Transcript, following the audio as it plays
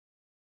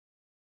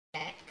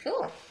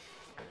Cool.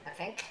 I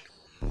think.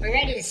 We're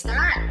ready to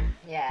start.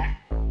 Yeah.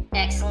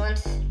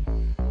 Excellent.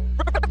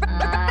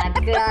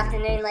 Good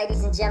afternoon,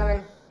 ladies and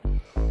gentlemen,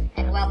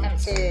 and welcome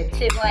to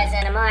Two Boys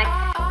and a Mic.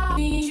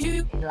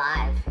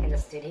 Live in the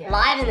studio.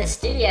 Live in the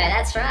studio,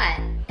 that's right.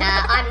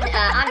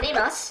 I'm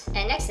Nemos,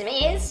 and next to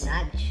me is...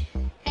 Nudge.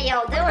 How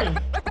y'all doing?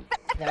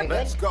 Very good.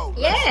 Let's go.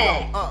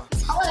 Yeah.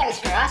 It's holidays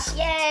for us.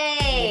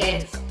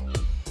 Yay!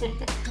 So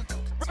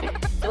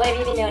what have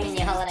you been doing in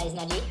your holidays,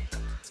 Nudgy?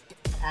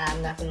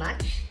 Nothing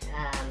much.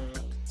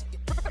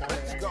 Going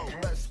Let's go.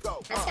 around. Let's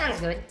go. That sounds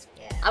good.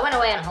 Yeah. I went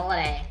away on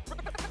holiday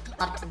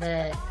up to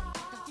the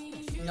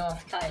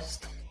north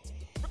coast.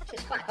 Which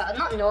was quite cool.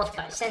 Not north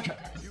coast, central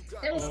coast.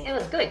 It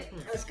was good.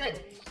 It was good.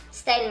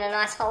 Stayed in a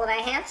nice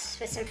holiday house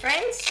with some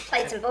friends,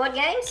 played some board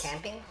games,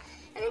 Camping.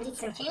 and then did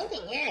some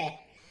camping, yeah.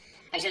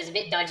 Actually, it was a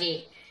bit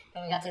dodgy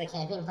when we got to the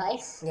camping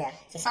place. Yeah.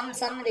 So some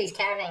of these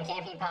caravan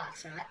camping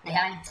parks, right, they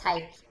don't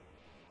take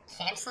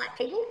campsite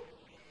people.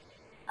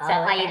 So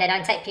okay. they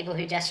don't take people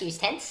who just use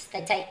tents.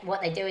 They take,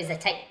 what they do is they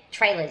take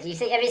trailers. Have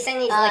you seen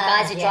these like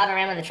guys who yeah. drive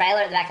around with a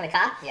trailer at the back of the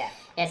car? Yeah.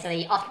 Yeah, so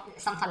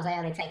sometimes they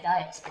only take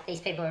those, but these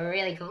people are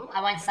really cool.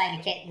 I won't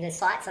say the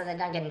site so they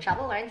don't get in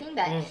trouble or anything,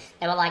 but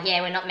they were like,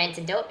 yeah, we're not meant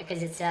to do it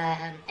because it's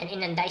an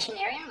inundation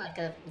area, like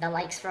the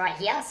lake's right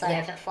here, so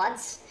if it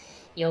floods,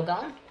 you're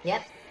gone.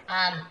 Yep.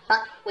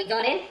 But we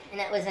got in,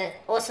 and it was an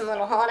awesome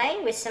little holiday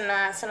with some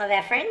of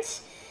our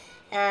friends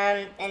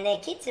and their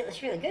kids. It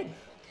was really good.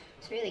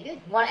 It's really good.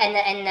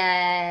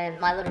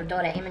 My little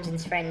daughter,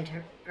 Imogen's friend,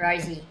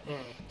 Rosie,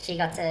 she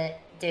got to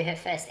do her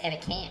first ever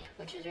camp,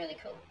 which was really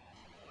cool.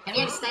 Have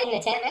you ever stayed in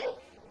a tent, man?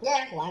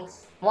 Yeah,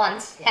 once.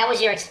 Once? Yeah. How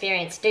was your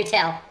experience? Do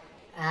tell.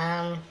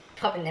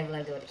 Probably never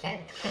learned to do it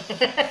again.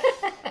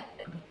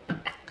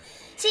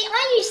 See,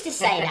 I used to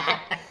say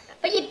that,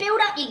 but you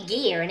build up your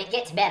gear and it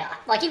gets better.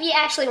 Like, if you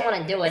actually want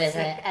to do it as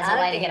a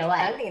way to get away.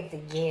 I don't think it's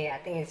the gear. I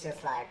think it's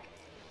just like...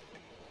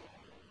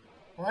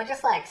 We're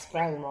just like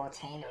spraying more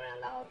tent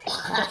around the whole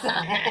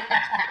tent.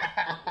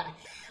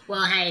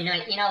 Well, hey, no,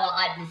 you know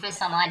what? The first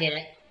time I did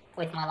it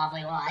with my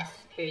lovely wife,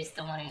 who's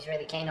the one who's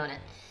really keen on it,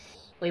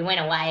 we went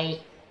away.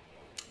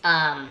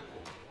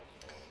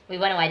 We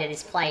went away to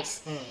this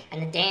place,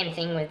 and the damn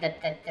thing was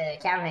that the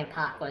caravan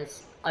park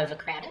was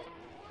overcrowded,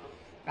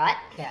 right?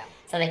 Yeah.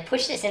 So they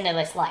pushed us into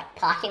this like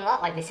parking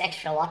lot, like this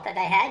extra lot that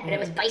they had, but it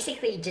was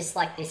basically just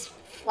like this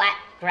flat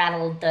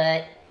gravel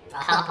dirt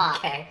car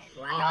park, Okay.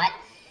 Wow. right?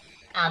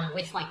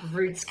 With like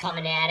roots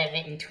coming out of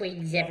it and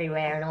twigs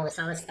everywhere and all this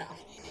other stuff.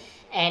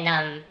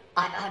 And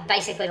I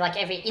basically like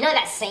you know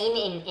that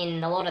scene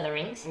in The Lord of the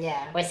Rings?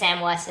 Yeah. Where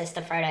Samwise says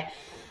to Frodo,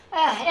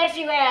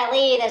 everywhere I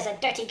leave there's a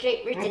dirty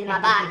great root in my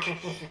back.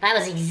 That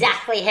was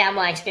exactly how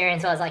my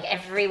experience was, like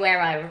everywhere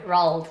I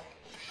rolled.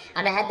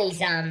 And I had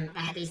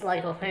these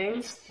local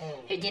hoons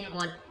who didn't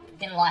like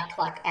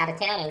out of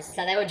towners,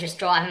 so they were just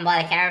driving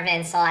by the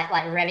caravan site,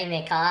 like revving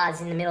their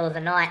cars in the middle of the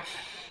night.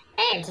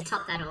 And to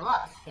top that all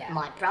off,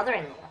 my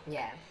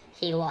brother-in-law,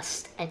 he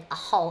lost a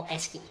whole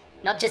esky.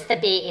 Not just the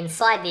beer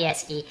inside the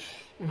esky,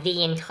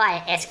 the entire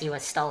esky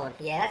was stolen.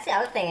 Yeah, that's the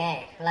other thing,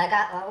 eh? Like,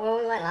 when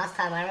we went last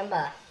time, I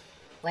remember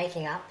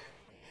waking up,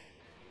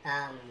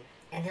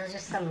 and there was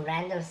just some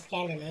random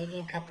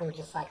Scandinavian couple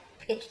just, like,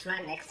 pitched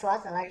right next to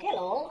us. They're like,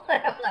 hello.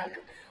 I'm like,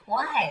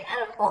 why?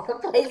 Out of all the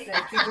places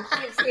did you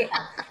choose here?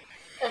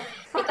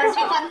 Because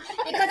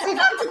we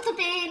wanted to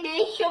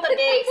be human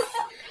beings.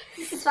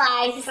 This is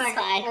fine.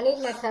 I need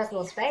my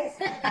personal space.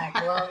 Like,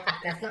 well,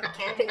 that's not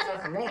camping zone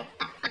for me.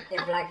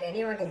 If, like,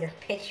 anyone can just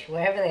pitch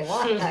wherever they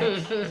want,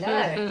 like,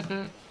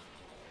 no.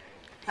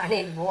 I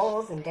need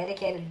walls and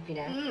dedicated,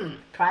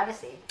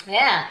 privacy.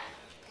 Yeah.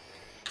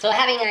 So we're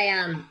having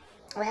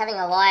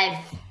a live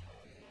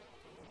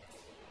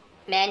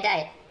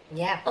mandate.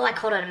 Yeah. Oh, I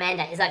called it a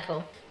mandate. Is that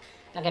cool?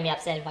 Not gonna be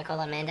upset if I call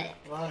it a mandate.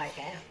 Well, I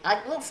can.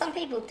 Well, some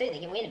people do. They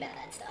get weird about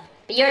that stuff.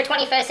 But you're a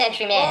 21st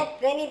century man. Well,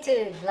 they need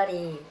to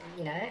bloody,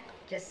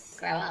 just...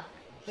 Grow up.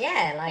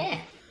 Yeah, like... Yeah.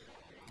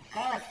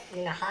 Kind of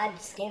like,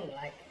 hard skin,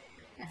 like...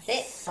 That's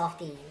it.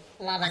 Softy.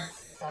 Love it.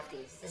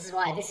 Softies. This is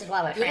why we're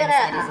You friends,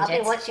 gotta... ladies and I've been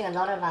gents. watching a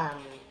lot of,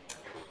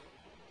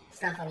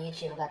 stuff on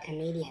YouTube about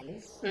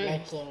comedians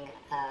making,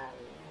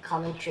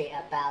 commentary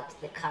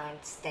about the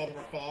current state of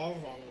affairs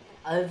and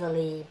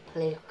overly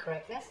political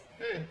correctness.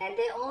 And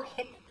they all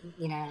hit,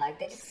 like,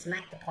 they just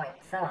smack the point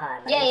so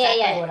hard. Like,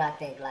 exactly what I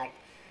think. Like,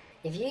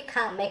 if you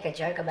can't make a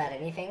joke about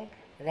anything,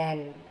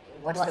 then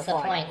what's the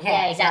point?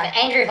 Yeah, exactly.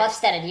 Like, Andrew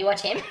Hofstadter, do you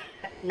watch him?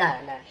 no.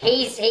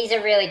 He's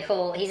a really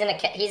cool. He's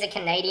a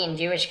Canadian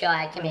Jewish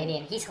guy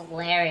comedian. He's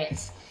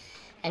hilarious.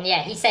 And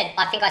yeah, he said,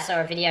 I think I saw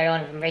a video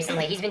on him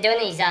recently. He's been doing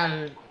these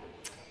well,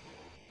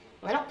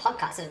 they're not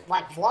podcasts, they're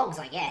like vlogs,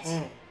 I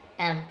guess.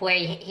 Where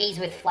he's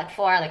with like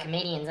 4 other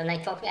comedians and they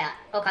talk about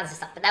all kinds of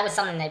stuff. But that was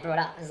something they brought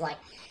up. It was like,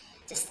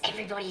 just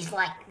everybody's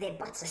like, their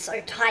butts are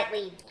so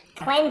tightly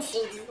clenched.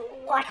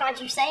 Why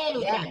can't you say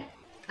anything? Yeah.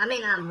 I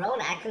mean,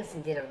 Rowan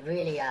Atkinson did a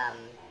really, a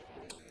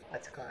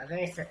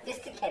very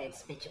sophisticated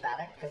speech about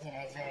it, because,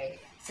 he's very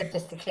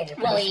sophisticated.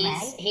 Well, British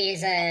man. he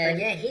is a But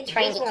yeah, he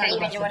trained at was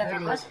Cambridge or whatever it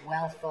really was.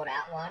 well thought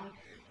out one.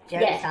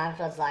 Jerry Yeah.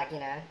 Seinfeld's like,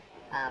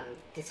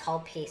 this whole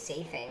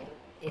PC thing.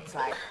 It's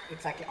like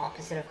the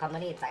opposite of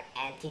comedy. It's like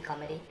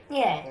anti-comedy.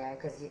 Yeah.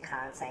 Because you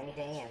can't say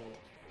anything and.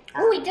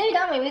 Well, we do,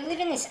 don't we? We live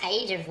in this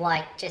age of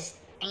like just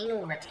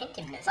anal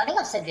retentiveness. I think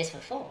I've said this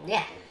before.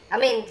 Yeah, I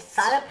mean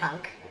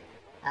Cyberpunk,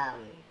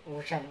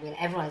 which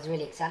everyone's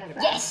really excited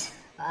about. Yes.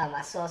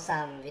 I saw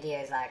some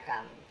videos like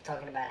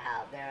talking about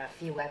how there are a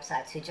few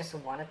websites who just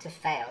wanted to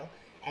fail,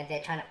 and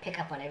they're trying to pick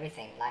up on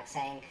everything, like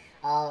saying,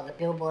 "Oh, the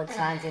billboard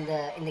signs in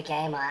the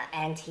game are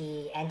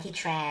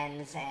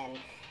anti-trans and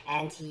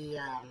anti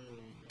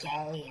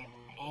gay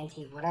and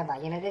anti whatever."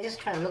 They're just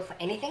trying to look for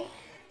anything.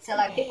 So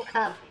like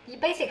you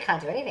basically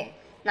can't do anything.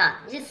 No,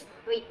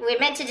 we're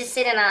meant to just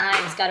sit in our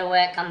homes, go to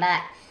work, come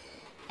back,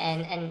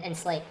 and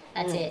sleep.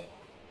 That's it.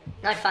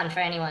 No fun for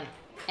anyone.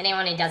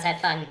 Anyone who does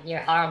have fun, you're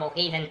a horrible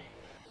heathen.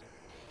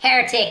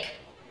 Heretic.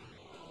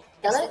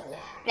 Does it?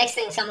 Next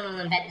thing, someone will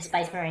invent the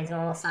Space Marines and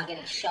we'll all start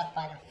getting shot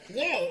by them.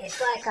 Yeah, it's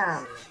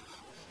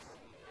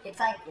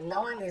like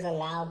no one is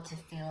allowed to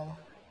feel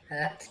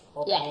hurt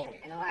or Yeah. pain.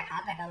 And I'm like,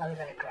 how the hell are we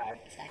gonna grow?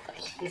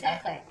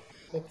 Exactly.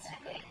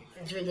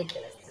 It's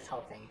ridiculous, this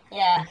whole thing.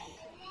 Yeah.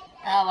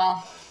 Oh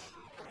well.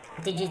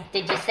 Did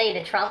you see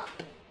the Trump?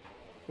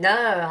 No,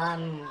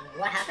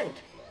 what happened?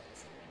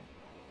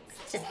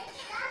 Just,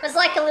 it was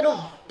like a little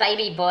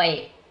baby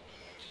boy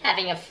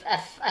having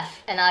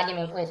an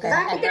argument with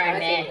a grown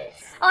man.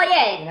 Oh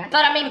yeah,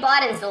 but I mean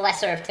Biden's the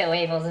lesser of two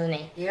evils, isn't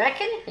he? You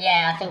reckon?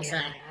 Yeah, I think so.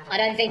 I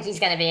don't think he's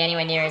going to be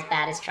anywhere near as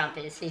bad as Trump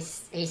is.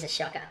 He's a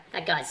shocker.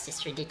 That guy's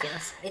just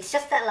ridiculous. It's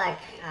just that, like,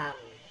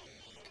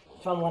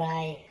 from what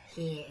I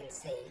hear and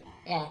see,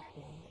 Yeah.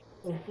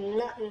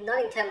 not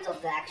in terms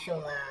of the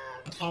actual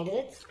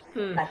candidates,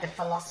 but the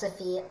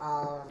philosophy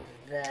of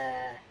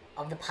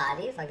the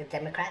parties, like the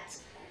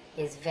Democrats,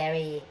 is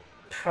very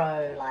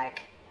pro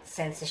like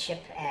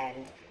censorship,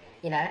 and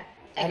and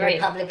Agreed.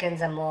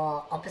 Republicans are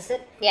more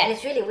opposite. Yeah. And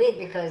it's really weird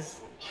because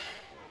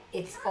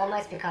it's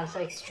almost become so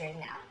extreme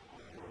now.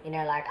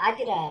 Like I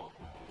did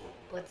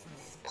what's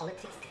this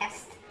politics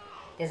test?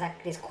 There's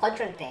like this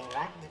quadrant thing,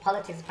 right? The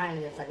politics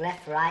apparently there's like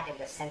left, right, and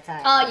the center.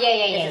 Oh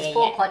yeah. There's this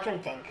four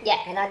quadrant thing. Yeah.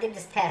 And I did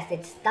this test.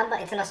 It's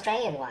an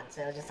Australian one,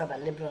 so it was just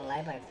about Liberal and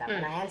Labour and stuff.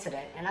 And I answered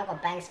it, and I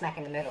got bang smack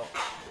in the middle.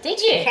 Did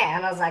you? Yeah,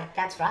 and I was like,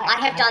 that's right.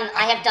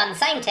 I have done the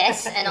same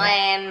test, and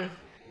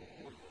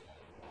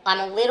I'm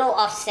a little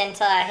off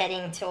center,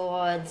 heading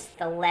towards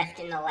the left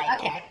in the Labour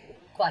Okay.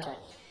 quadrant.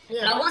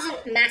 Yeah. But I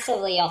wasn't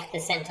massively off the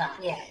center.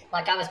 Yeah.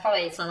 Like I was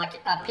probably, so like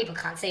people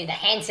can't see the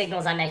hand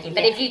signals I'm making.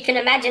 But Yeah. if you can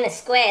imagine a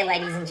square,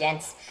 ladies and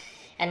gents,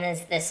 and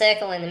there's the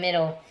circle in the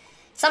middle,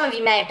 some of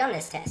you may have done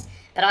this test,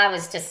 but I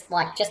was just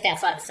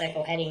outside the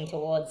circle heading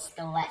towards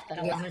the left, but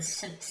I Yeah.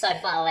 wasn't so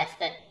far left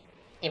that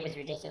it was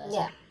ridiculous.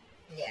 Yeah.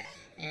 Yeah.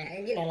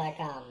 And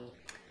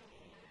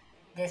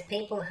there's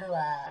people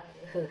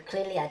who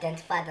clearly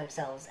identify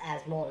themselves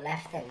as more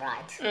left than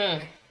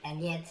right, and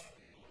yet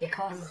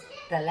because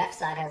the left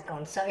side has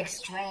gone so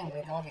extreme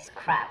with all this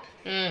crap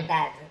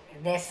that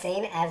they're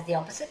seen as the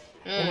opposite.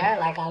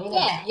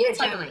 Yeah,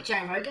 totally.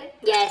 Joe Rogan.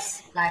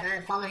 Yes. Like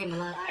I follow him a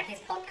lot. His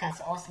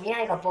podcast's awesome. He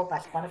got bought by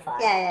Spotify.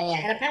 Yeah.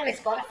 And apparently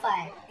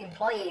Spotify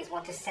employees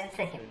want to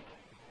censor him.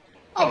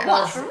 Oh, Because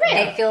what, for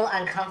real? they feel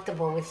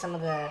uncomfortable with some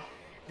of the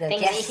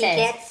Things guests he he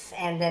says. gets,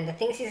 and then the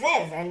things he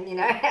says, and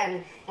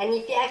and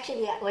if you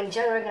actually, when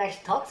Joe Rogan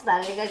actually talks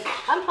about it, he goes,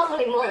 "I'm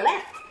probably more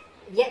left,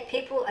 yet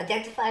people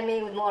identify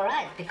me with more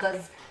right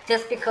because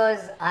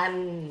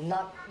I'm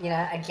not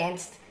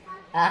against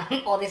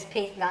all this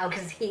piece now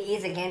because he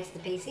is against the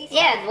PC.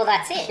 Yeah, well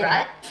that's it,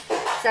 right?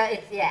 So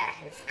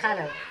it's kind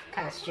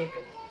of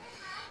stupid.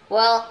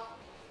 Well,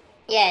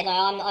 yeah,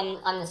 no,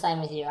 I'm the same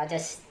with you.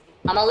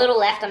 I'm a little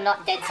left. I'm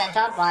not dead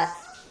center, but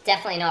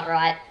definitely not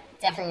right.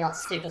 Definitely not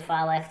super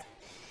far left.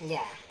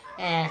 Yeah.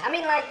 Yeah. I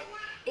mean, like,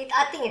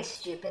 I think it's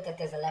stupid that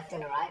there's a left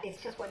and a right.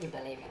 It's just what you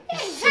believe in.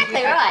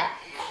 Exactly right.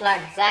 Like,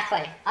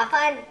 Exactly. I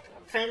find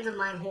friends of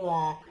mine who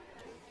are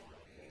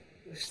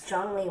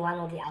strongly one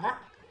or the other,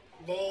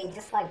 they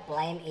just like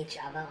blame each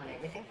other on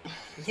everything.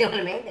 You know what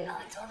I mean? They go,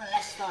 it's on the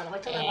left side, or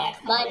it's on the Yeah. right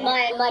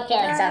side. My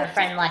parents have a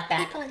friend like that.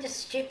 People are just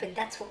stupid.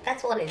 That's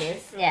what it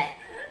is. Yeah.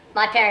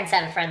 My parents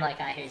have a friend like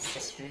that who's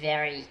just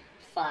very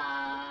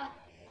far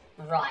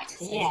right.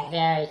 He's Yeah.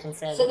 very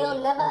conservative. So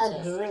they'll never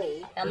conscious.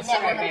 agree. They'll with never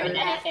someone agree on the with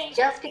left anything.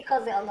 just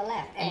because they're on the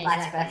left, and Yeah,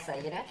 vice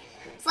exactly. versa.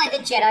 It's like the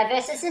Jedi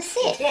versus the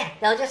Sith. Yeah,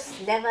 they'll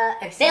just never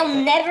accept They'll it.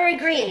 never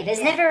agree.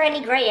 There's never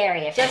any grey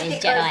area for Just these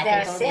because Jedi they're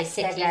people. Sith, These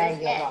Sith they're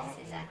users. you're Yes, wrong.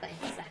 exactly.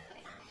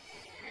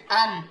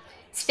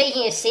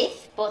 Speaking of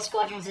Sith, bought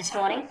Squadrons this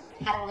morning.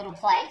 Had a little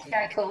play.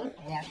 Very cool.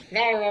 Yeah.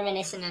 Very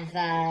reminiscent of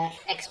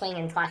X-Wing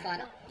and TIE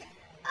Fighter.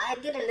 I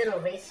did a little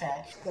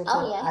research thinking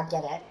Oh, yeah. I'd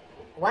get it.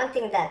 One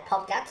thing that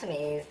popped out to me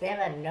is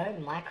there are no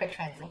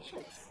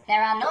microtransactions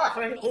There are not.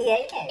 for an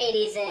EA game. It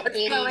is. What's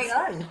it going is-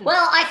 on?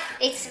 Well,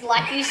 it's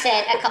like you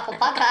said a couple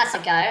podcasts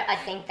ago. I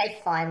think they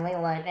finally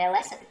learned their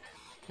lesson.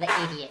 The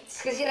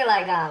idiots. Because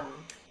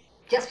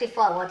just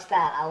before I watched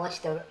that, I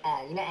watched the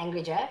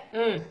Angry Joe.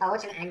 I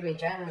watched an Angry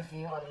Joe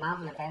review on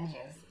Marvel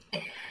Avengers,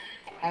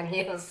 and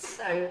he was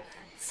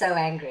so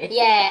angry.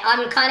 Yeah,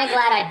 I'm kind of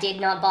glad I did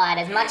not buy it.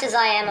 As much as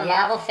I am a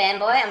Yeah. Marvel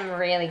fanboy, I'm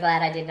really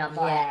glad I did not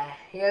buy it. Yeah,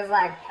 he was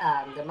like,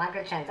 the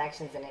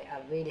microtransactions in it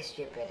are really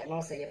stupid, and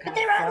also you're But kind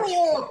they're of only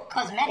all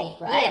cosmetic,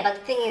 right? Yeah, but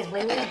the thing is,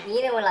 when you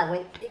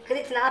know, because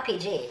it's an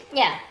RPG,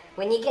 Yeah.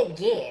 when you get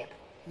gear,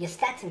 your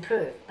stats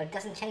improve, but it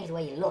doesn't change the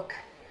way you look.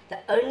 The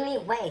only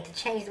way to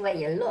change the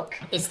way you look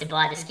Is to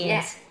buy the skins.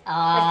 Yeah.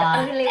 Oh,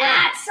 That's the only way.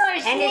 that's so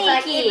sneaky. And it's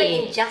like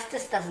even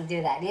Injustice doesn't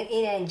do that.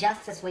 In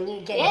Injustice, when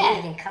you get Yeah. gear,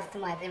 you can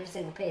customize every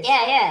single piece.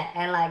 Yeah, yeah.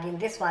 And like in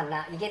this one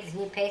now, you get this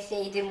new piece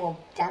here, you do more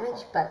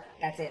damage, but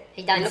that's it.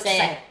 You don't look see the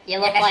it. same.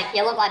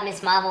 You look like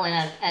Miss Marvel in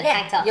a tank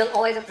Yeah, top. you'll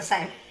always look the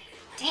same.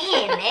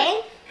 Damn,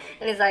 man.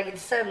 And it's like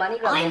it's so money I'm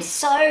grubbing.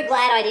 so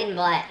glad I didn't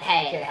buy it.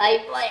 Hey,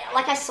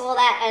 Yeah. I saw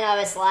that and I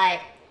was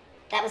like,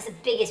 that was the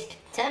biggest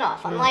turn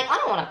off. I'm like, I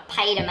don't want to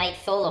pay to make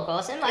Thor look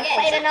awesome. I've Yeah,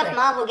 played exactly. enough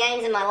Marvel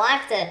games in my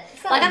life to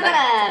It's not like I've got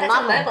a that's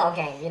Marvel. a mobile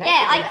game, you know?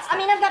 Yeah, You can do that I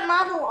mean, I've got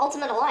Marvel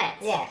Ultimate Alliance.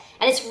 Yeah.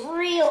 And it's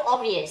real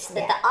obvious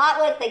that Yeah. the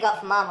artwork they got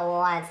for Marvel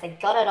Alliance, they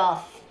got it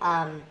off,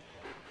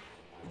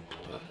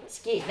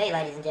 excuse me,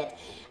 ladies and gents,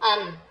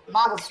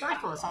 Marvel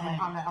Strikeforce on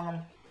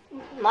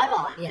the mobile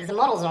app, because the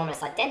models are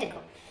almost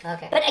identical.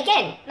 Okay. But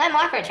again, no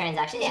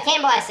microtransactions. You Yeah.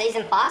 can buy a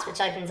season pass,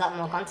 which opens up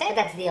more content.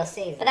 But that's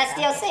DLC. But that's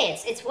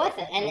DLC. It's worth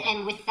it,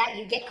 and with that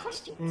you get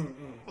costumes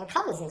and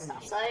covers and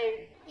stuff. So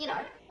you know.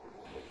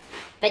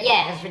 But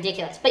yeah, it's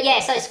ridiculous. But yeah,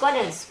 so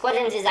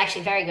Squadrons is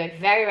actually very good,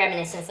 very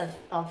reminiscent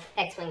of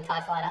X-wing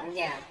TIE Fighter.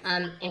 Yeah.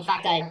 In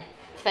fact,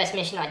 first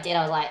mission I did,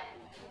 I was like,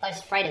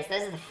 those freighters,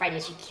 those are the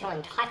freighters you kill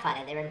in TIE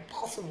Fighter. They're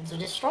impossible to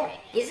destroy.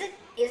 Is it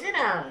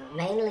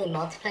mainly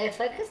multiplayer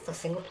focused or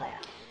single player?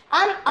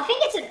 I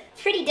think it's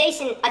a pretty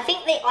decent. I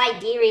think the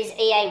idea is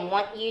EA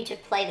want you to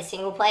play the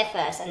single player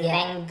first and Yeah.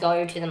 then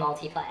go to the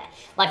multiplayer.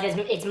 Like,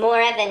 it's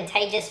more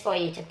advantageous for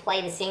you to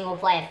play the single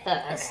player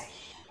first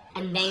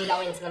and then go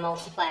into the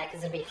multiplayer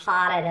because it'll be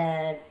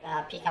harder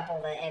to pick up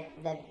all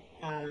the.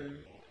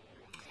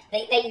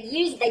 They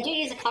do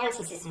use a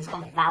currency system. It's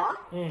called Valor,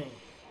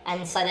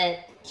 and so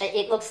that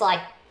it looks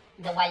like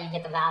the way you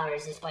get the Valor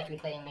is just by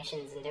completing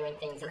missions and doing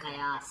things that they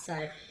are.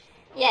 So,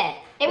 yeah,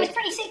 it was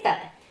pretty sick though.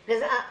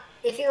 Because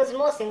if it was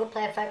more single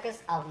player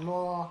focused, I'd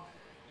more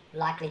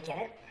likely get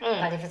it.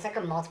 But if it's like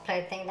a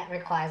multiplayer thing, that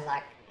requires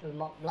like a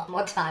lot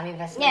more time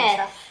investment and Yeah.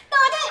 stuff. No,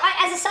 I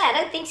don't. As I say, I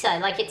don't think so.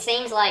 Like, it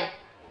seems like,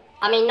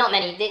 I mean, not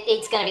many.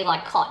 It's going to be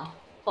like COD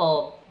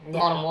or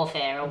Modern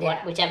Warfare or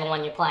whichever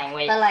one you're playing,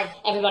 where But, like-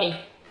 everybody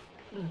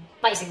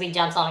basically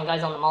jumps on and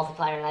goes on the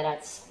multiplayer and they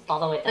don't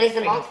bother with But is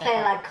the freaking multiplayer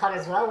third like COD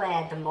as well,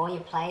 where the more you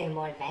play, the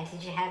more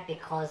advantage you have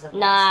because of...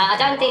 No, I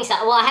don't think so.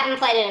 Well, I haven't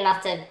played it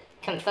enough to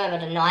confirm or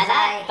deny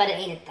that, but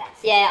hated that.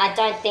 yeah, I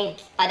don't think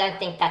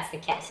that's the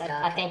case.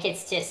 I think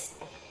it's just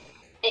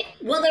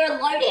well, there are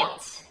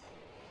loadouts.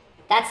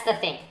 That's the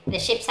thing. The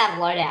ships have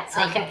loadouts,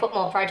 so you can put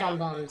more proton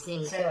bombs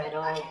into So, it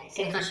or so if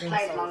concussion you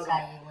played missiles.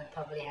 longer, you would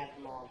probably have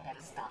more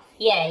better stuff.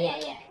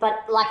 Yeah.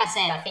 But like I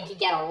said, I think you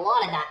get a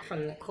lot of that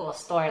from the core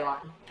storyline.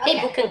 Okay.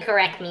 People can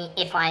correct me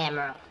if I am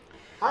wrong.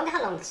 I wonder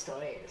how long the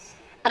story is.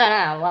 I don't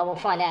know. Well, we'll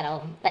find out.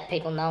 I'll let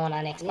people know on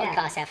our next Yeah.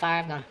 podcast how far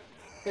I've gone.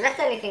 'Cause that's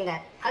the only thing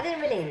that... I didn't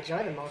really enjoy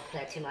the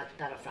multiplayer too much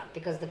Battlefront,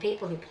 because the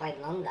people who played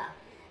longer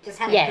just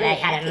had Yeah, a they clean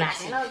had a package,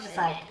 massive. and I was just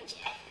like,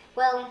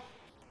 well,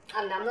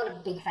 I'm not a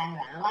big fan of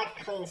that. I like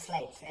clean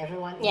slates.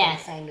 Everyone is Yeah. on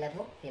the same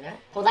level, you know?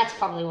 Well, that's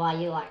probably why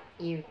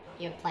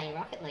you're playing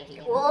Rocket League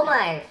again. Well, all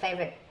my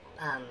favourite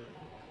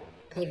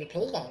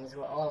PvP games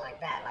were all like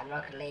that, like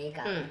Rocket League,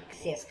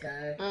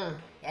 CSGO.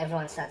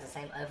 Everyone starts the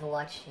same.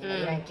 Overwatch, you know,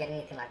 you don't get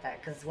anything like that.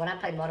 Because when I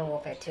played Modern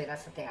Warfare 2,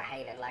 that's the thing I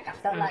hated. Like, I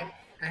felt like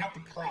I had to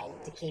play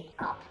to keep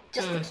up,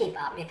 just to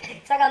keep up.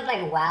 It's like I'm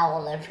playing WoW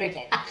all over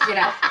again, you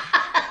know?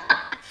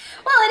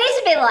 Well, it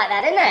is a bit like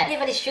that, isn't it? Yeah,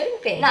 but it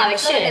shouldn't be. No, it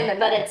It's not shouldn't, even-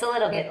 but it's a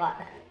little bit like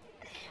that.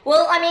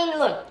 Well, I mean,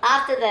 look,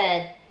 after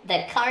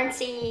the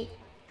currency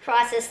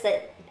crisis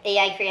that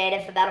EA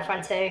created for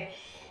Battlefront 2,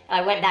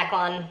 I went back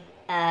on,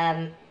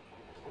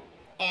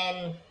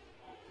 and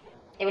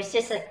it was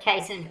just a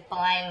case of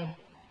buying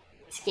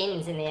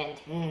skins in the end.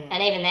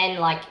 And even then,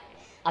 like,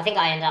 I think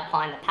I ended up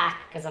buying the pack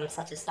because I'm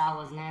such a Star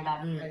Wars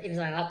nerd. It was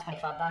only like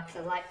 $25. I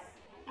was like,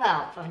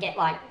 well, if I get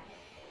like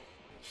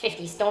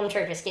 50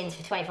 Stormtrooper skins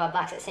for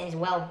 $25, it seems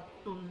well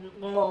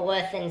more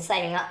worth than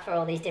saving up for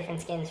all these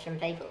different skins from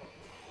people.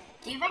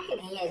 Do you reckon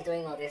EA is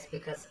doing all this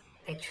because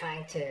they're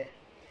trying to...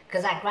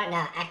 Because, like, right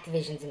now,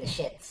 Activision's in the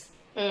shits.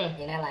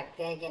 You know, like,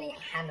 they're getting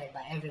hammered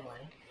by everyone.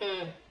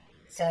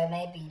 So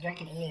maybe you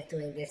reckon EA is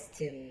doing this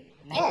to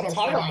make Yeah, them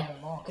totally. stand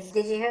even more? Because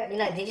did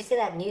you see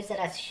that news that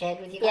I shared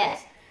with you Yeah.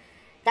 guys?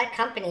 That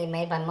company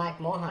made by Mike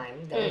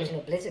Morhaime, the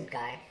original Blizzard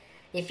guy,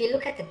 if you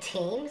look at the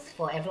teams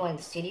for everyone in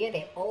the studio,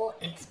 they're all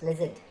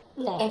ex-Blizzard.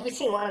 No. Every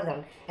single one of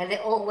them. And they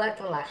all worked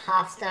on, like,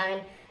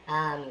 Hearthstone,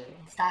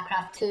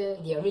 StarCraft 2,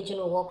 the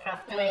original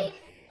Warcraft 3.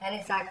 And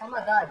it's like, oh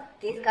my god,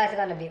 these guys are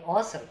going to be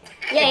awesome.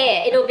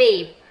 Yeah, it'll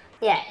be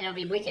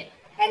wicked.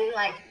 And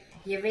like,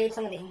 you read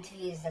some of the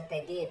interviews that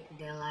they did,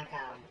 they're like,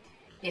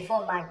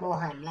 before Mike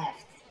Morhaime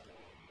left,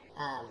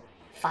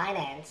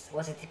 finance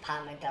was a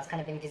department that was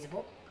kind of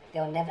invisible. they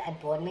were never at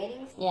board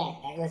meetings. Yeah.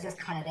 It was just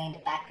kind of there in the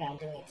background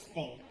doing its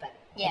thing, but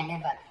Yeah. they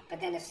never.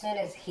 But then as soon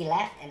as he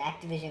left and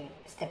Activision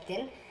stepped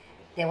in,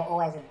 they were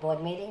always at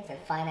board meetings, and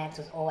finance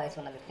was always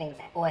one of the things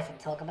they always had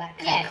to talk about.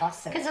 Yeah,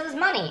 costs. because it was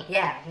money.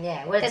 Yeah.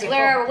 Because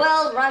we're a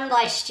world run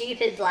by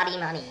stupid bloody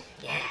money.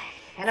 Yeah.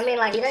 And I mean,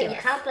 like, you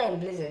Ridiculous. can't blame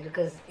Blizzard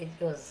because it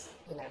was,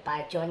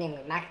 by joining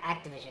with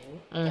Activision,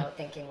 they were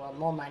thinking, well,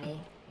 more money,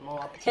 more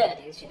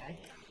opportunities,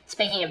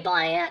 Speaking of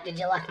buying out, did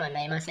you like my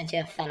meme I sent you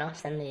of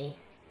Thanos and the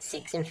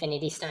 6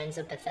 Infinity Stones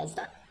of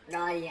Bethesda?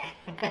 Oh, yeah.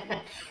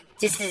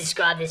 Just to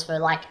describe this for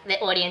like the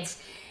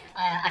audience,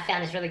 I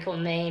found this really cool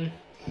meme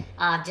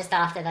just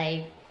after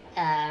they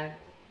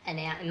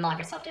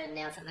Microsoft had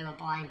announced that they were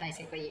buying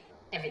basically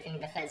everything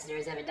Bethesda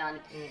has ever done,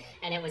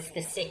 and it was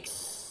the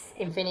 6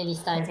 Infinity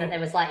Stones, but it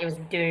was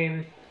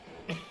Doom,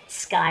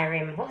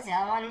 Skyrim. What was the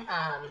other one?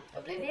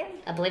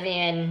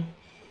 Oblivion.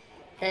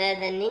 The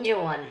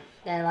ninja one,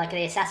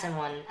 the assassin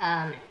one.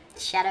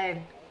 Shadow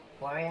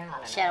Warrior? I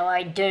don't know. Shadow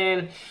Warrior,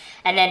 Doom,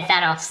 and then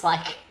Thanos,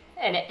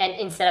 and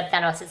instead of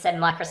Thanos it said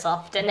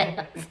Microsoft, and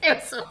then it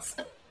was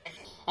awesome.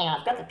 Hang on,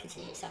 I've got the picture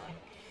here somewhere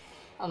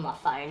on my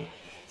phone.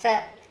 So,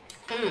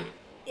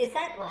 is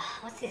that,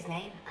 what's his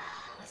name?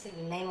 What's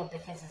the name of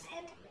Bethesda's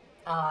head?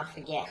 Oh, I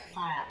forget.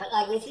 Far out.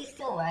 But, is he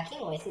still working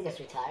or is he just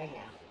retiring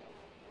now?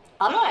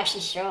 I'm not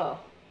actually sure.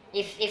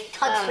 If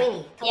Todd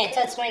Sweeney.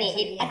 Todd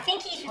Sweeney. I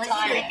think he's Or is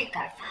retiring. he the Epic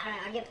guy? Far out.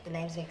 I get the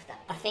names mixed up.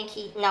 I think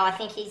he's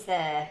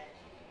the.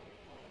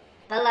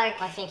 But,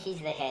 I think he's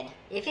the head.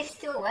 if he's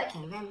still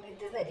working, then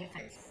there's no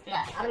difference. No.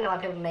 I don't know why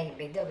people make a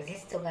big deal because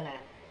he's still gonna.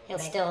 He'll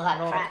make still have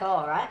all the crap.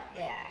 call, right?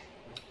 Yeah.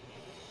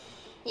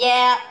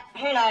 Yeah,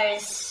 who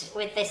knows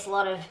with this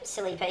lot of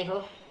silly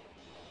people.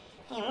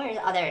 Yeah, where is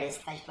it? Oh, there it is,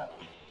 Facebook.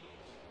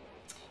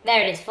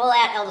 There it is.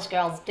 Fallout, Elder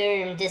Scrolls,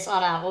 Doom,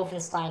 Dishonor,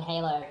 Wolfenstein,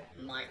 Halo,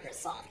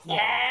 Microsoft. Yeah!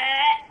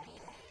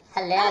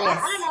 Hilarious. I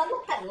don't know. I'm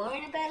not that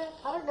worried about it.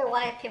 I don't know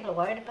why people are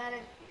worried about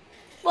it.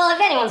 Well,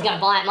 if anyone's going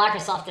to buy it,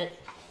 Microsoft are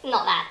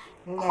not that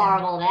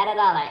horrible about it,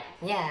 are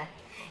they? Yeah.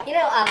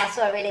 I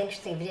saw a really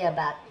interesting video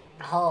about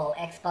the whole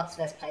Xbox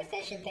versus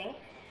PlayStation thing.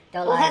 They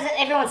were Well, like, hasn't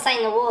everyone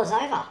saying the war's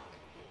over?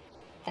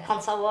 The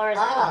console war is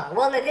over.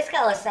 well, no, this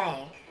guy was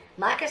saying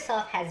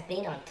Microsoft has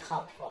been on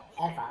top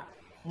forever.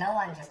 No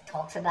one just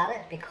talks about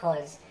it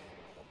because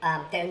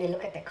they only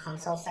look at the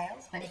console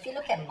sales. But if you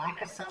look at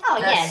Microsoft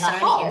as a Sony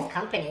whole. as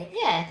company,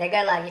 Yeah. they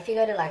go if you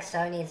go to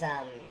Sony's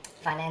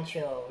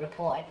financial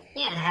report,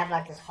 Yeah. they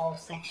have this whole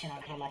section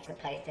on how much the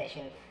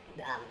PlayStation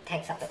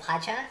takes up the pie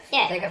chart.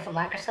 Yeah. They go for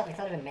Microsoft, it's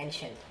not even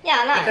mentioned. Yeah,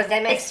 I know. Because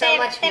they make so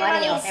much their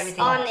money on money's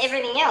everything on else.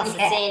 everything else.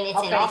 Yeah.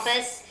 It's in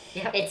Office.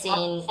 Yep. It's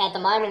in, at the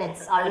moment,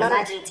 I would lot of-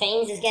 imagine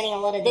Teams is getting a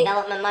lot of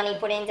development money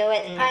put into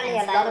it. And, Apparently,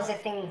 and a lot of sales.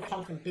 the things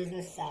come from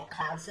business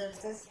cloud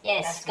services. Yeah,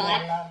 That's Skype. what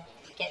I love.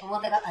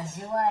 Well, they got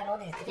Azure and all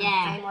these different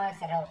Yeah. frameworks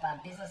that help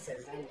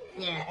businesses, and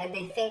Yeah. and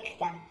they think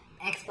that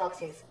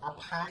Xbox is a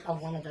part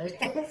of one of those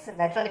things.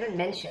 That's not even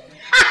mentioned,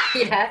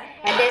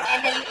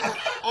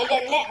 and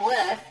their net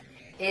worth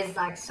is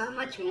so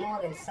much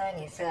more than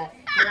Sony. So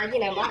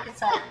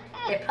Microsoft,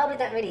 they probably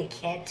don't really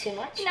care too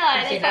much.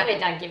 No, they You know? probably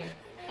don't give an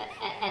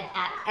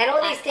And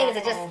all these things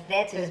are just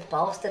there to just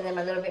bolster them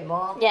a little bit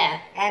more. Yeah.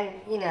 And,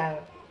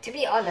 to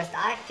be honest,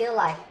 I feel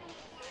like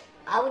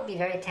I would be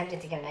very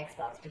tempted to get an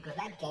Xbox because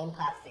that Game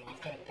Pass thing is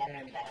getting better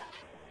and better.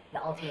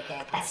 The Ultimate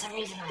Game Pass. That's the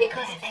reason I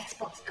Because have it.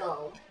 Xbox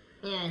Gold,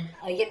 Yeah.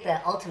 you get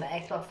the Ultimate,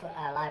 Xbox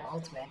Live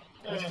Ultimate,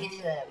 which gives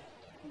you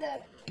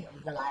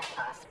the Live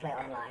Pass to play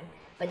online.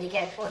 But you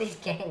get all these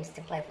games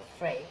to play for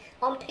free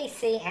on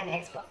PC and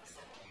Xbox.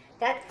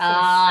 That's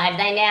Have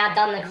they now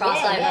done the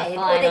crossover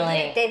Well,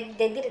 finally? they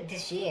did it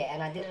this year,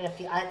 and I did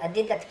it I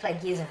did that to play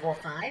Gears of War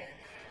 5.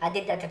 I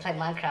did that to play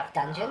Minecraft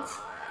Dungeons.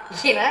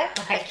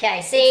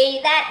 Okay, see,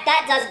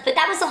 that does, but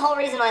that was the whole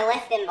reason I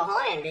left them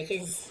behind,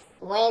 because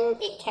when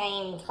it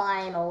came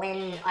time, or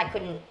when I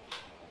couldn't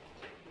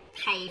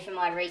pay for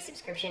my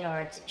resubscription,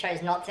 or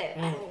chose not to,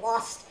 I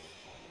lost,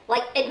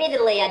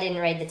 admittedly I didn't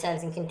read the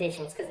terms and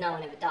conditions, because no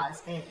one ever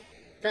does,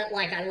 but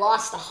I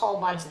lost a whole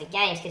bunch of the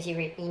games, because you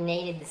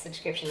needed the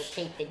subscription to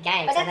keep the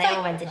games, But so they that's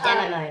all went to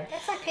demo mode.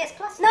 That's like PS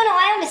Plus. No,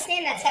 I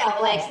understand that's how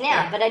it works now,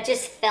 yeah. but I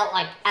just felt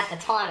like at the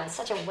time it was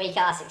such a weak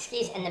ass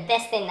excuse, and the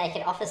best thing they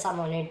could offer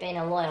someone who'd been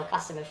a loyal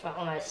customer for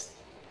almost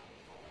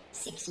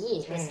 6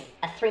 years was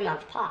a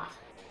 3-month pass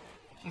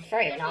for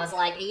free, and I was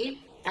like,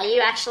 are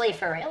you actually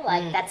for real?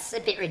 That's a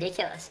bit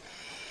ridiculous.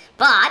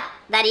 But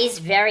that is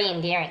very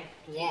endearing.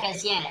 Yeah.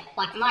 Because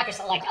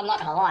Microsoft, I'm not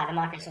gonna lie, the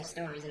Microsoft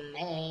store is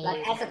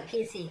amazing. As a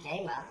PC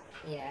gamer,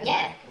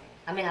 Yeah.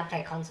 I mean, I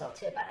play console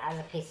too, but as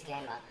a PC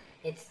gamer,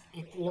 it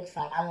looks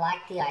like I like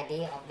the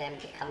idea of them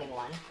becoming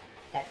one.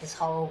 That this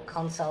whole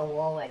console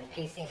war and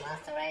PC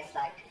master race,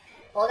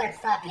 all that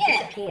stuff, it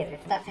disappears. It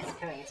starts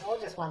disappearing. It's all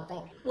just one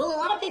thing. Well, a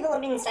lot of people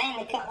have been saying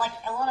that,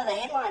 a lot of the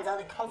headlines are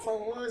the console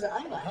wars are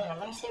over. Hold on,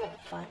 let me see if I can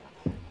find.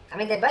 I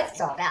mean, they're both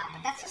sold out,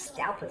 but that's just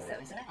scalpers,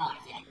 though, isn't it? Oh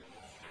yeah.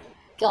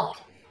 God,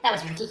 that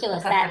was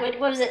ridiculous. What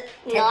was it?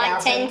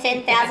 $10,000.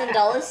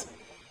 $10,000.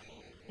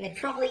 And there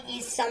probably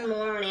is some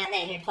moron out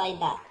there who played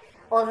that.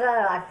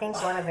 Although I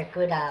think one of the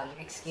good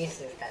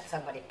excuses that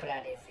somebody put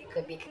out is it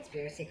could be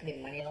conspiracy, it could be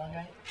money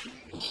laundering.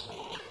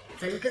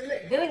 So because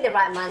who in the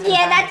right mind?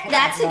 Yeah,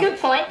 that's a good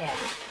point. Yeah.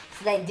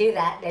 So they do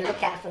that. They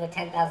look out for the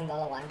 $10,000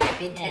 one.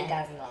 They bid Yeah.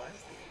 $10,000,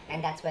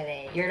 and that's where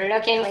they You're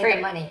looking claim for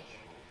the money.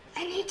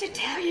 I need to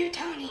tell you,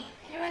 Tony,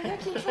 you are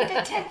looking for the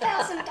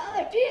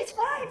 $10,000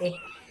 PS5.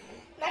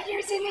 My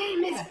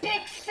username is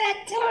Big Fat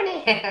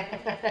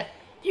Tony.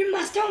 You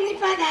must only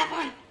buy that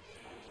one.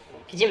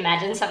 Could you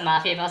imagine some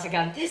mafia boss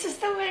going, this is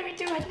the way we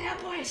do it now,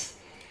 boys.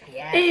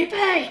 Yeah.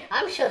 eBay.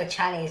 I'm sure the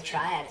Chinese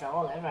triads are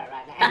all over it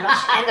right now, and,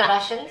 and the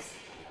Russians.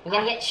 You're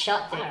going to get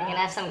shot, dude. You're going to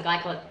have some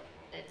guy called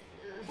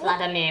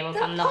Vladimir will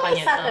come The knock on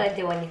police your aren't door. going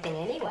to do anything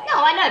anyway.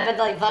 No, I know, but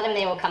like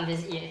Vladimir will come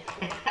visit you.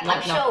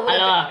 Like, sure no, one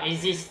of hello,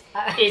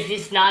 is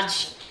this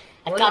Nudge?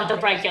 I One come of to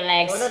the- break your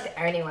legs. We're not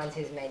the only ones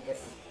who's made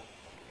this.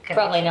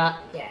 Probably connection. not.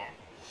 Yeah.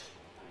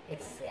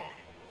 It's, yeah.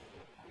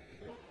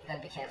 You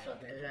gotta be careful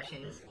of those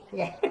Russians.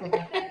 Yeah.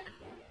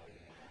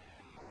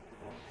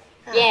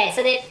 Yeah,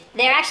 so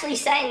they're actually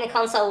saying the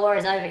console war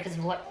is over because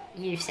of what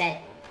you've said.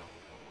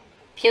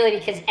 Purely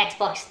because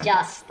Xbox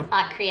just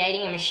are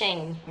creating a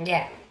machine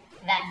Yeah.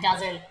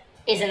 that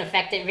isn't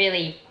affected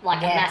really like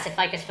a Yeah. massive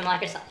focus for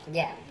Microsoft.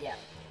 Yeah, yeah.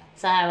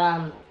 So,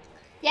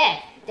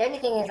 yeah. The only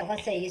thing is, I want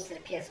to get used to the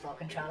PS4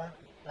 controller.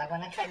 Like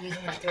when I tried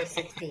using the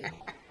 360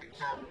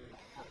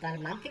 about a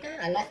month ago,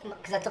 I left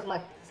because I took my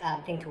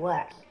thing to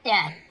work,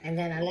 Yeah. and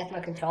then I left my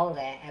controller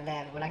there. And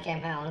then when I came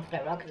home, I wanted to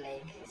play Rocket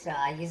League, so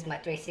I used my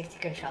 360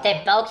 controller.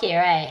 They're bulkier,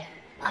 eh?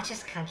 I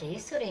just can't get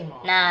used to it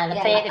anymore. Nah, the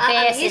like, PS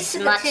I'm used is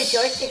to much- the two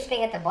joysticks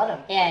being at the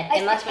bottom. Yeah, I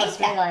they're used much to more hate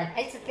that. streamlined. I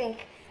used to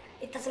think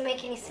it doesn't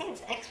make any sense.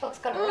 Xbox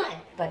got it right,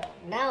 but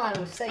now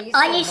I'm so used to it.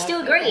 I used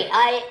to agree.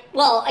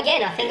 Well,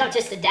 again, I think I've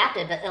just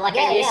adapted, but like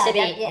Yeah, it used to be,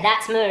 yeah, yeah.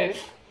 that's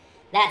move,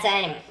 that's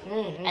aim.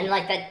 Mm-hmm. And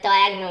like the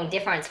diagonal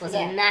difference was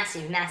Yeah. a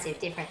massive, massive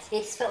difference.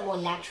 It just felt more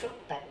natural,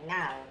 but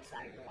now it's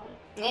like,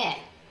 Yeah,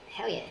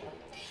 hell yeah.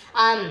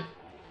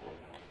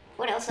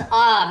 What else?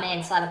 Oh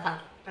man, Cyberpunk.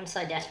 I'm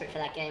so desperate for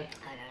that game.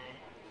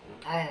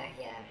 I don't know,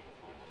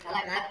 yeah. I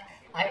like that.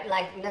 I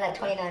like, you know, that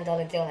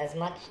 $29 deal as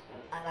much.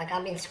 Like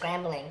I've been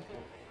scrambling,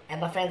 and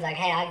my friend's like,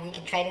 hey, you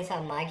can trade in some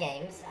of my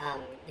games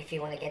if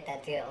you want to get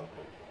that deal.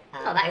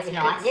 Oh, that's and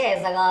nice. Yeah,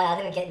 it's like, oh, I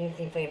didn't get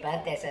anything for your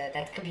birthday, so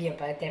that could be your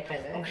birthday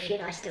present. Oh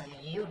shit, I still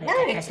need you. No,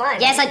 it's fine.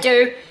 Yes, I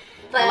do.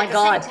 But Oh my at the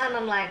god. same time,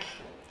 I'm like,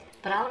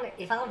 but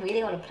if I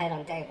really want to play it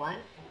on day one,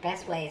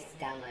 best way is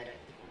to download it.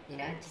 You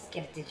know, just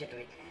get it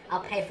digitally.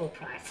 I'll pay full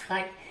price.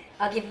 Like,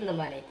 I'll give them the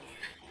money.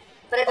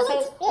 But at the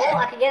same time, yeah.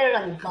 I could get it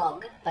on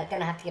GOG, but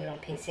then I have to get it on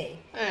PC.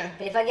 Mm.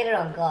 But if I get it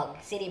on GOG,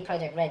 CD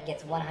Projekt Red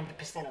gets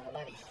 100% of the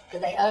money because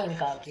they own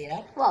GOG. You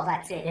know. Well,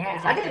 that's it. Yeah. I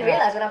Exactly didn't right.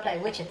 realize when I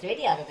played Witcher 3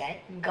 the other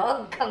day,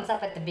 GOG comes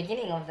up at the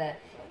beginning of the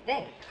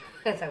thing.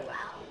 So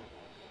wow.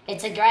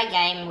 It's a great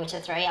game, Witcher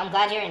 3. I'm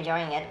glad you're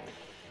enjoying it.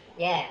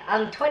 Yeah,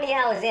 I'm 20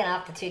 hours in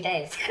after 2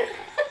 days.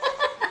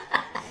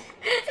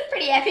 It's a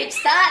pretty epic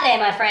start there,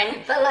 my friend.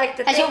 But like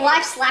the Has thing your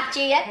wife slapped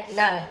you yet?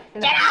 No.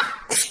 Get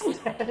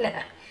up! No.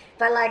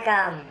 But like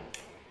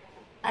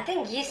I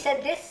think you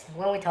said this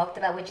when we talked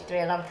about Witcher 3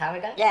 a long time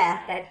ago.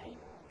 Yeah. That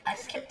I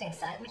just kept doing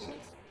side missions.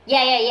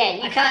 Yeah.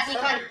 You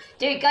can't.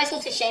 Dude, Ghost of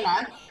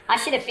Tsushima, I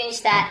should have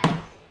finished that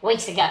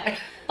weeks ago.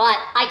 But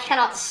I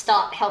cannot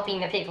stop helping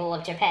the people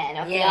of Japan,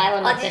 of the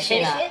island of did you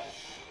finish Tsushima. it?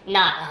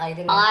 No. Oh, you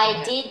didn't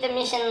I finish did the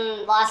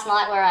mission last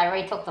night where I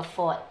retook the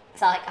fort.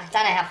 So like, I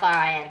don't know how far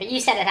I am, but you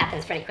said it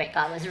happens pretty quick.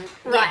 I was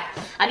right.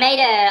 I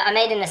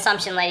made an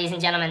assumption, ladies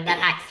and gentlemen, that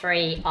Act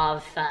 3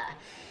 of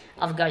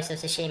Ghost of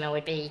Tsushima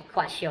would be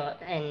quite short,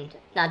 and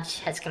Nudge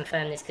has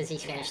confirmed this because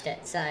he's finished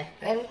it. So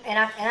And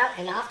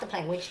after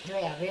playing Witcher 3,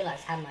 I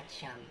realized how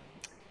much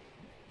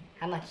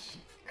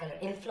kind of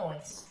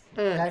influence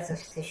Ghost of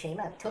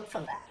Tsushima took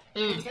from that.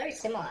 It's very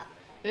similar.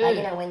 Like,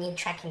 you know, when you're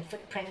tracking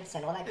footprints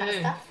and all that kind of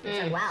stuff.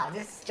 It's like, wow,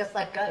 this is just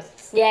like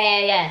Ghosts.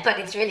 yeah. But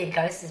it's really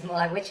Ghosts is more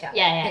like Witcher.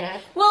 Yeah. You know?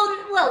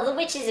 Well, The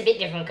Witch is a bit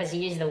different because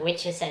you use the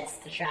Witcher sense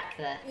to track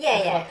the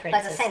Yeah. footprints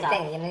But it's the and same stuff.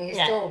 thing. You know, you're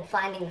Yeah.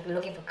 still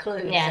looking for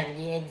clues, Yeah.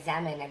 and you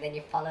examine, and then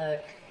you follow.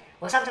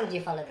 Well, sometimes you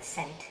follow the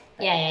scent.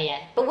 But Yeah.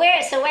 But where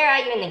are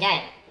you in the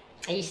game?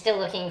 Are you still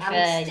looking for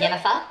I'm still-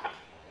 Yennefer?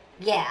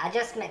 Yeah, I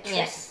just met Triss.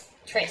 Yes.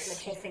 Triss.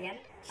 Met Triss again.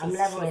 I'm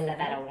level She's the 11.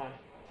 better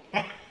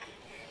one.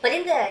 But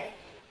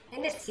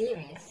in the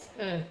series,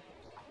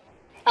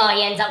 Oh,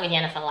 he ends up with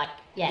Yennefer, like,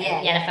 Yeah,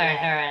 Yennefer yeah, and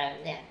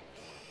her, yeah.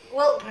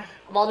 well,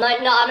 Well, no,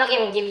 I'm not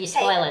going to give you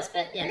spoilers,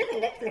 but yeah. look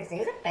at Netflix thing.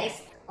 Is it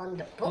based on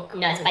the book?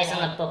 No, or it's the based on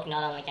game? the book,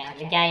 not on the game.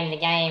 Okay. The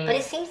game. But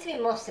it seems to be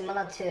more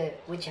similar to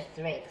Witcher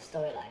 3, the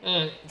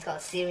storyline. It's got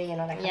Ciri and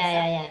all that kind of stuff.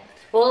 Yeah.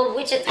 Well,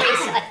 Witcher 3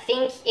 is, I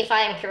think, if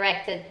I am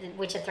correct, that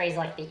Witcher 3 is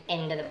like the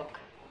end of the book.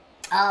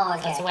 Oh,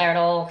 okay. That's where it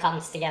all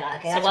comes together.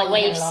 Okay, So that's what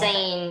what you we've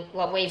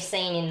get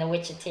seen, in the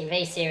Witcher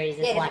TV series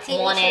is Yeah, like the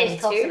TV 1 series and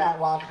talks 2. about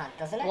Wild Hunt,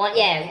 doesn't it?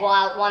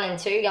 While 1 and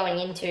 2 going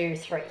into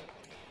 3.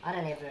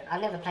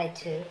 I've never played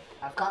 2.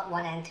 I've got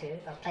 1 and 2.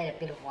 I've played a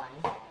bit of 1.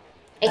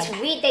 It's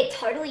weird. They're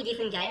totally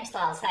different game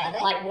styles. Hey, Are they?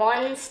 like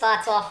one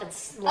starts off.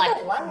 It's I like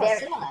thought one was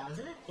similar,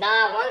 wasn't it?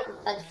 Nah, one.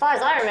 As far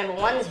as I remember,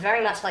 one's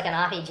very much like an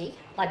RPG,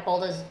 like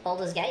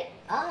Baldur's Gate.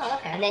 Oh,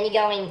 okay. And then you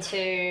go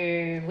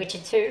into Witcher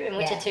 2, and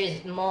Witcher Yeah. 2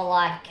 is more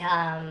like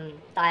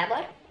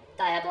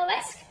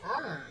Diablo-esque.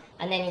 Ah.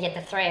 And then you get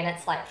the 3, and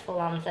it's like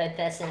full-on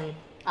third-person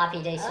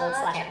RPG sword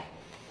Oh, slasher. okay.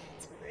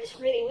 It's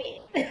really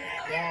weird.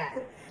 Yeah.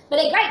 But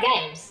they're great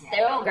games.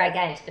 They're all great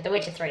games, but The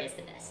Witcher 3 is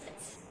the best.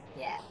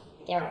 Yeah.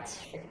 Geralt's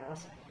freaking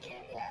awesome.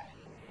 Yeah.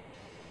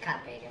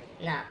 Can't beat him.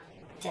 Nah,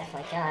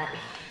 definitely can't.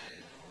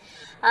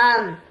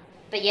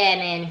 But yeah,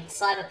 man,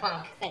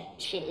 Cyberpunk, that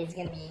shit is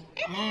gonna be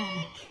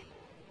epic.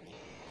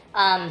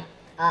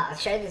 I'll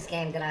show you this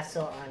game that I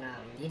saw on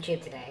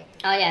YouTube today.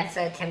 Oh yeah, I'm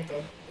so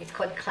tempted. It's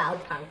called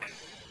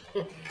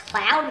Cloudpunk.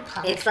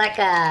 Cloudpunk. It's like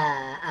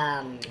a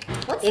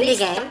What's indie this?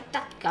 game.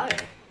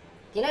 DuckDuckGo.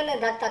 Do you know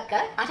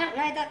DuckDuckGo? I don't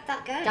know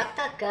DuckDuckGo.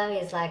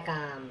 DuckDuckGo is like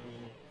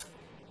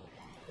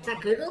it's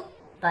like Google,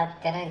 but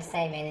they don't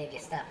save any of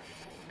your stuff.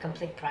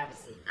 Complete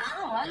privacy.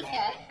 Oh,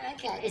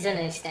 okay. Is it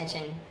an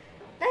extension?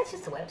 No, it's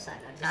just a website.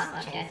 I just Oh,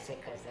 okay. changed it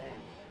because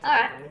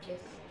Alright. images.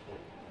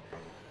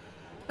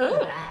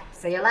 Ooh. Right.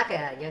 So you're like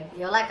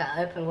a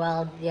open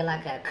world. You're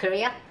like a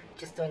courier,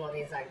 just doing all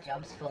these like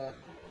jobs for.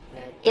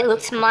 It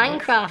looks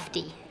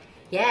Minecrafty.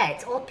 Yeah,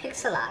 it's all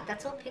pixel art.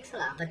 That's all pixel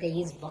art, but they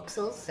use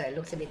voxels, so it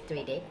looks a bit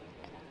 3D.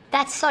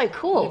 That's so It's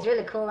cool.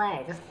 really cool,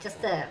 eh?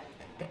 Just the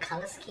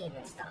color scheme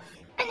and stuff.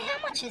 And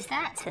how much is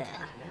that, sir? I don't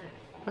know.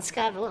 Let's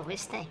go have a look.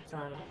 Where's Steam?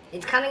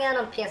 It's coming out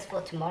on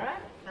PS4 tomorrow,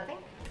 I think.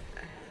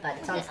 But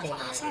it's on Steam.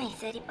 Oh, it's already.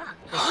 only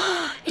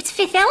 $30. It's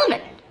Fifth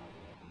Element.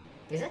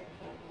 Is it?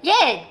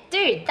 Yeah,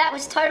 dude, that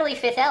was totally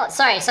Fifth Element.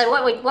 Sorry, so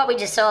what we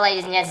just saw,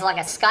 ladies and gents, is like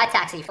a sky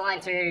taxi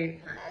flying through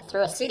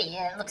a city.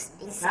 Yeah, it looks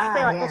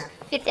exactly like this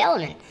Fifth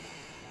Element.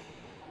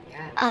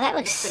 Yeah. Oh, that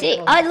looks It's pretty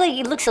sick. cool. Oh, look,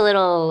 it looks a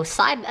little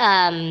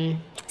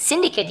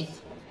Syndicate-y. Did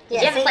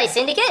Yeah, you ever see- play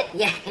Syndicate?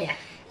 Yeah.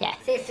 Yeah.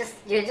 See,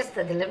 you're just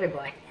the delivery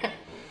boy.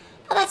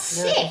 Oh, that's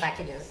Delivering sick.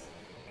 packages.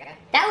 Yeah.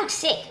 That looks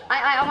sick.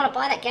 I want to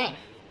buy that game.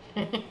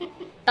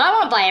 But I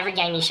want to buy every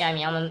game you show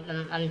me.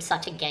 I'm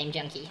such a game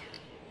junkie.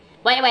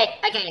 Wait.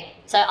 Okay,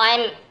 so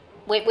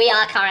we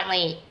are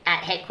currently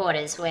at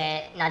headquarters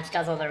where Nudge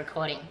does all the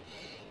recording.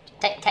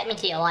 Take me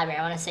to your library.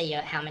 I want to see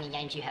how many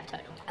games you have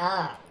total.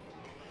 Ah.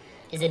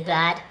 Is it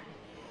bad?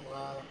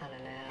 Well, I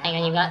don't know. Hang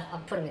on, you got- I'll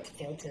put them into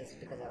filters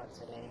because I got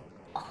so many.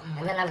 Oh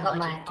And then I've got God,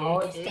 my you do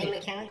old too. Steam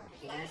account,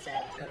 so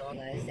I've got all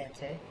those there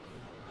too.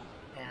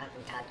 And I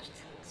haven't touched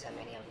so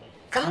many of them.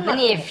 Some of them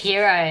Company are of finished.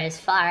 Heroes,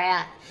 far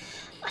out.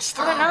 I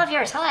still don't know if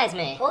you're as high as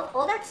me.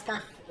 All that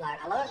stuff,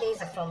 like a lot of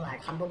these are from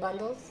like Humble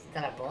Bundles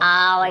that I bought.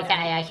 Oh, you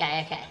know?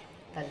 okay.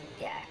 But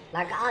yeah,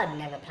 like I'd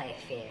never play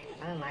Fear.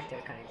 I don't like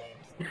those kind of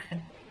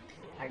games.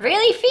 Like,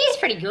 Really, Fear's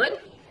pretty good.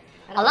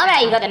 I I don't love like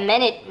how you got that.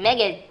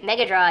 the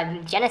Mega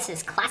Drive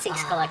Genesis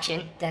Classics Ah.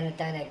 collection.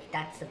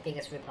 That's the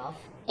biggest rip-off.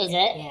 Is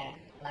it? Yeah,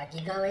 like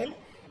you go in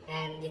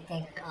and you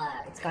think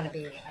it's gonna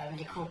be a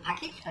really cool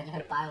package, but you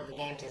gotta buy all the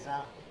games as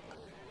well.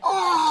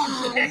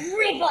 Oh,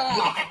 rip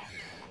off!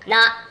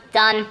 Nah,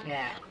 done.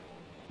 Yeah.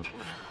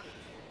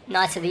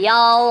 Knights of the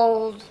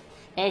Old.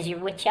 There's your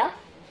Witcher.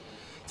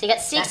 So you got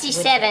That's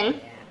 67. Witcher,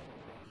 yeah.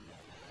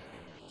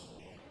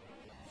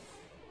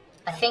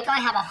 I think I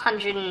have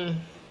 100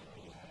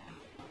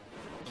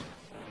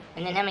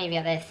 and then how many have you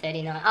got there?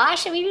 39. Oh,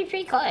 actually, we'd be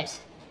pretty close.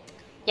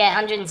 Yeah,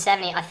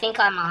 170. I think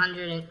I'm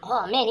 100 and...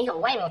 Oh, man, you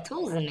got way more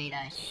tools than me, though.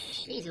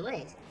 Jeez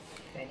Louise.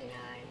 39.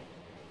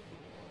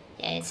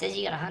 Yeah, it says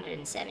you got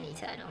 170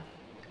 total.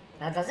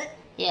 That does it?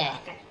 Yeah.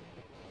 Okay.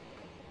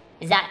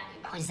 Is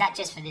that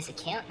just for this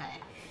account,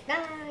 though?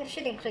 No, it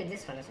should include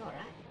this one as well,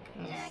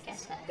 right? Yeah, I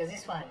guess so. Because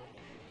this one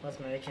was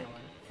my original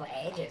one for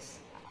ages.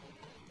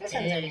 This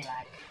one's only Dude.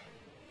 like...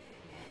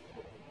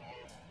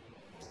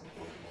 Yeah.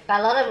 But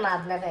a lot of them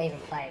I've never even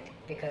played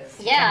because...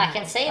 Yeah, I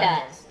can see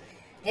that.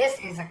 This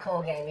is a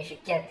cool game. You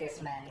should get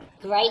this, man.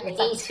 Great It's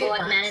like Esport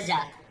 $2. Manager.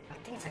 I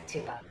think it's like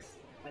 $2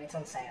 when it's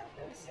on sale.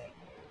 Let me see.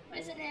 What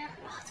is it now?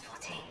 Oh, it's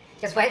 14.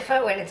 Just wait for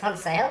it when it's on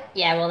sale.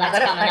 Yeah, well, I that's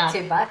got it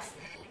coming for up.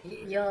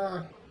 $2.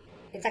 You're...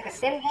 It's like a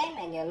sim game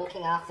and you're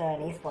looking after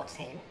an esports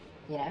team,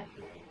 you know?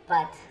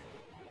 But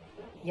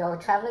you're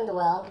traveling the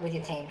world with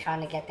your team trying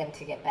to get them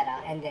to get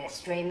better and they're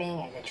streaming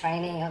and they're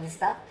training all this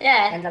stuff.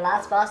 Yeah. And the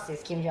last boss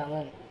is Kim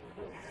Jong-un.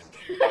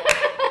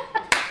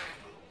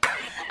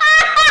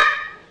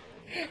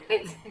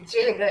 it's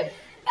really good.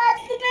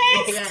 That's the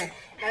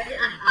Yeah. I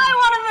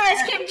want to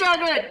verse Kim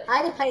Jong-un. I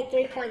only played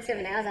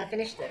 3.7 hours, I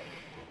finished it.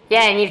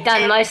 Yeah, and you've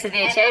done most of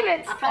the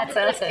achievements. I probably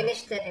That's awesome.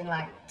 finished it in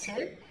like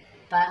 2,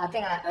 but I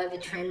think I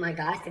overtrained my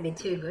guys to be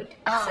too good.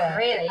 Oh, so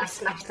really? I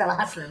smashed the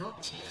last level.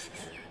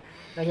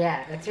 But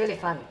yeah, it's really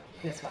fun,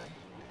 this one.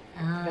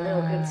 A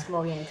little good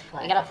small game to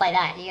play. You gotta play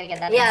that. You gotta get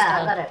that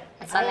Yeah, installed. I got it.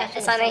 It's I only, actually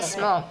it's only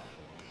installed it.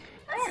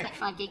 small. It's like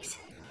 5 gigs.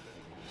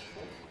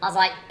 I was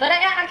like, but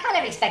I kind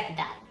of expected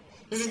that.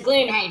 This is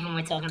Gloomhaven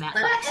we're talking about,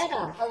 But I folks. heard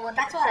of. Oh, well,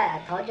 that's why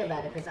I told you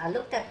about it because I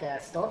looked at the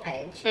store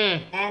page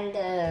and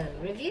the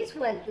reviews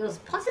it was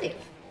positive.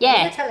 Yeah.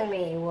 You were telling me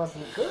it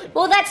wasn't good.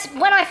 Well, that's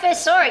when I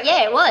first saw it.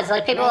 Yeah, it was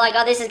like people were like,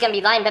 "Oh, this is gonna be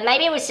lame," but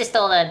maybe it was just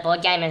all the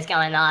board gamers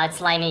going, "Oh, it's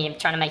lame. You're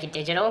trying to make it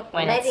digital."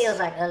 When Maybe it's... it was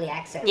like early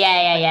access.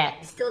 Yeah.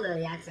 It's still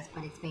early access,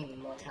 but it's been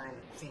more time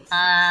since.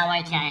 Oh,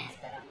 okay. It's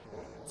better.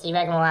 So you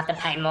reckon we'll have to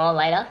pay more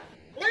later?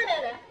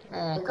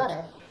 No. We got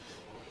it.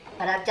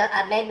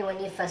 But maybe when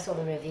you first saw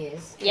the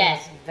reviews, Yeah. it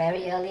was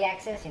very early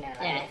access, like Yeah.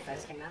 when it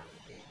first came out.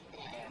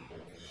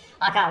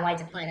 I can't wait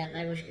to play that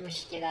though. We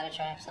should give that a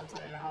try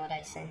sometime in the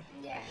holidays soon.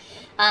 Yeah.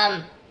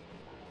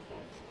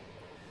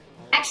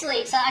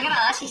 Actually, so I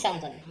gotta ask you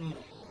something.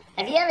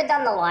 Have you ever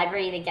done the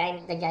library,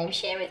 the game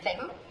share with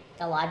people?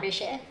 The library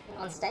share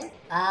on Steam?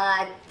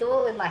 I do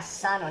it with my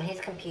son on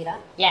his computer.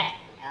 Yeah,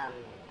 That's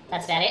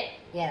that's about it.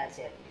 Yeah, that's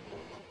it.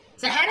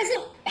 So how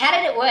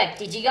did it work?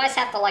 Did you guys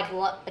have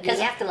to Because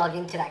you have to log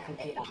into that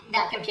computer.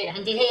 that computer,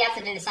 and did he have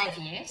to do the same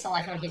for you? So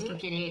like on his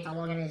computer he had to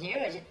log in as you,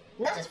 or is it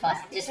just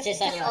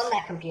on yours? on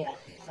that computer.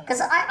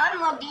 Because I'm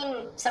logged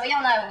in, so we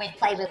all know we've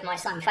played with my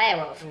son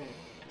Feywolf.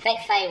 Fake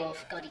Feywolf,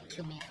 God, he'd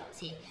kill me if I was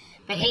here.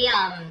 But he,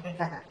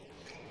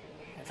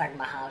 It's like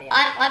Mahalia.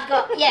 I've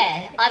got,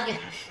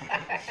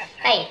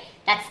 hey,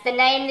 that's the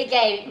name the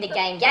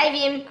game gave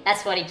him,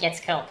 that's what it gets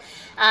called.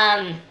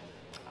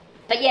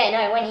 But yeah,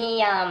 no,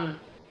 when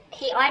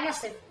I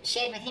must have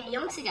shared with him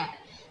yonks ago,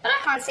 but I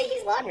can't see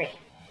his library.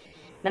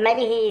 But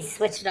maybe he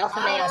switched it off for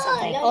me or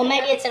something. no, Or no,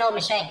 maybe no. it's an old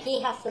machine.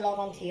 He has to log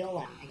on to your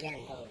one again,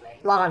 probably.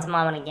 Log on to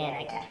my one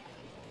again, okay.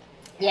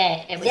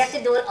 Yeah, it was... You have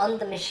to do it on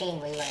the machine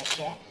where you want to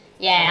share.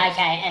 Yeah,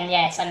 okay, and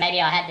yeah, so maybe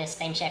I had the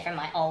Steam share from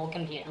my old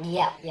computer.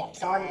 Yeah.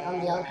 So on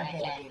the old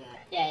computer, Okay. do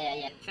that.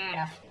 Yeah, fair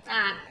enough.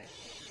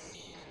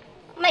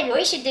 Maybe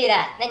we should do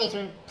that, then you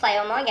can play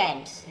online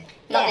games.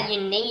 Not Yeah. that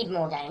you need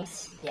more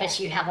games, because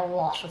you have a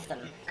lot of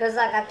them. Because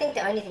I think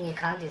the only thing you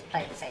can't do is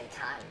play at the same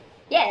time.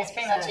 Yeah, that's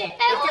pretty much So, it.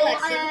 if you like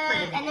single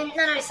player And then,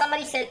 no,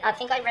 somebody said, I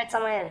think I read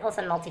somewhere,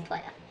 also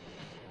multiplayer.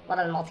 What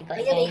are the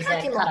multiplayer Yeah, but you games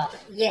can't are do cut multi-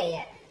 off?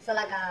 Yeah. So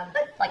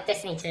but Like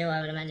Destiny 2,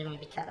 I would imagine would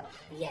be cut off.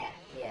 yeah.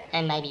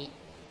 And maybe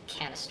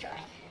Counter-Strike.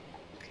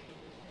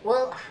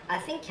 Well, I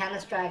think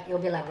Counter-Strike, it'll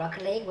be like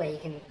Rocket League where you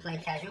can play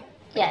casual,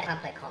 but Yeah. you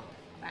can't play comp.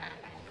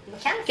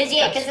 Because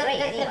Because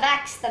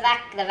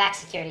the vax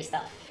security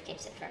stuff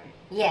keeps it from.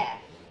 Yeah.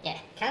 Yeah.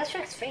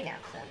 Counter-Strike's free now,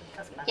 so it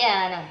doesn't matter. Yeah,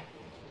 I know.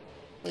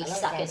 We I love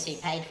suckers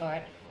games. who paid for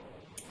it.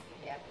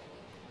 Yeah.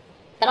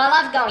 But I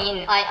love going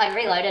in. I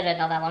reloaded it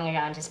not that long ago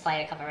and just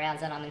played a couple of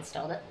rounds and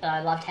uninstalled it. But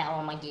I loved how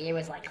all my gear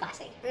was like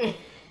classic.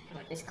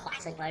 Like this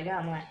classic logo.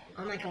 I'm like,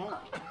 oh my god.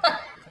 So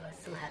I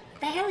still have it.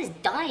 The hell is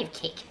Dive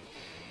Kick?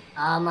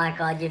 Oh my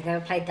god, you've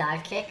never played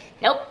Dive Kick?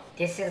 Nope.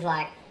 This is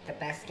like the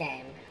best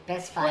game.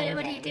 Best fighting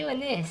What are game. you doing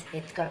this?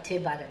 It's got 2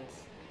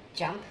 buttons.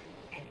 Jump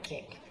and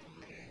kick.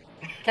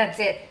 That's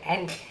it.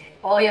 And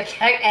all your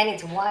character, and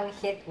it's one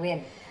hit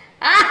win.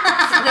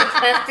 So the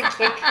first to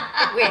kick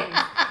wins.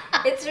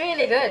 It's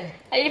really good.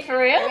 Are you for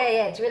real?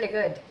 Yeah, it's really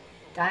good.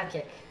 Dive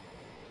kick.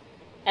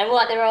 And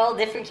what? They're all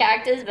different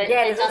characters, but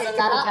Yeah, it there's all these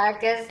doesn't different matter.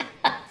 characters.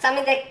 Some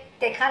of they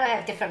kind of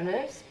have different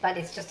moves, but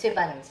it's just 2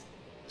 buttons.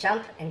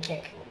 Jump and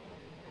kick.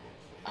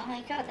 Oh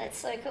my god, that's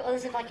so cool. Oh,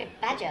 this is like a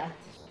badger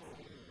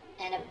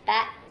and a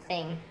bat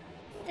thing.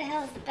 What the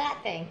hell is the bat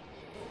thing?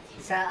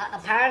 So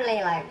apparently,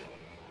 like,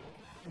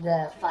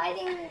 the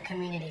fighting game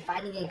community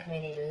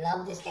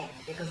love this game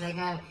because they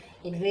go,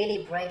 it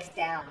really breaks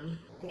down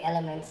the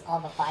elements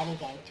of a fighting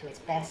game to its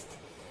best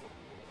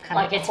kind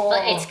Like of core.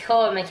 its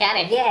core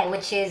mechanic. Yeah,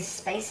 which is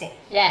spacing.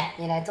 Yeah.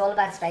 You know, it's all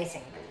about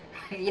spacing.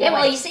 Yeah,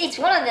 well, it's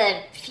one of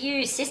the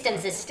few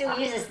systems that still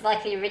uses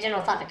like the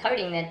original type of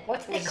coding that.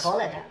 What do they call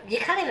it? You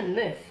can't even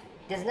move.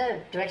 There's no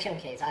directional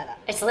keys either.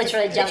 It's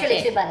literally jump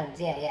literally kick. 2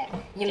 buttons. Yeah.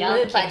 You Jump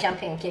move by kick.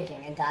 jumping and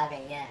kicking and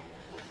diving. Yeah.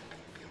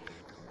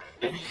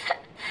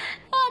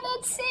 Oh,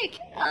 that's sick.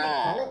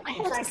 How It's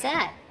much like- is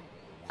that?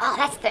 Oh,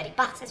 that's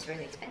 $30. That's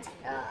really expensive.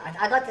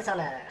 I got this on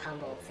a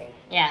humble thing.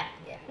 Yeah.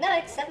 Yeah. No,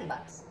 it's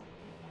 $7.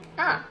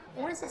 Ah,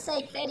 why does it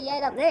say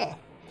 38 up there?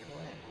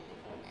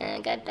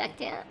 Go back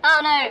down. Oh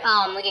no!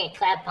 Oh, I'm looking at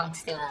Cloudpunk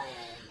still.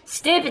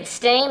 Stupid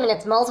Steam and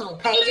its multiple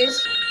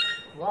pages.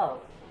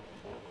 Whoa.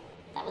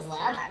 That was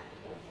loud.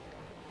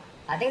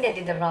 I think they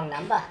did the wrong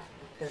number.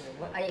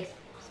 Are you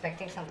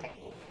expecting something?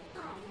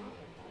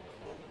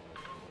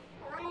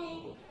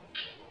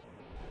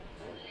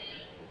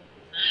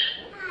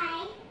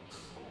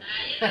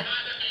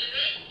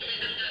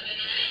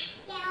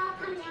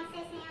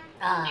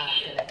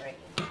 Delivery.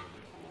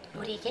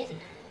 What are you getting?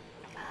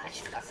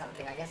 She's got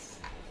something, I guess.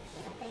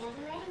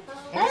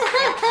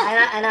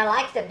 And I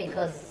liked it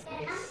because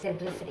it's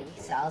simplicity.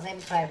 So I was able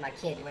to play with my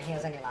kid when he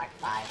was only like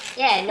 5.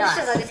 Yeah, nice.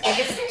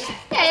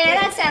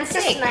 Yeah, that sounds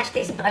Just sick. smash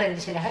these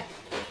buttons, you know.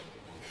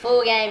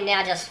 Full game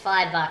now, just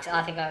 $5.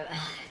 I think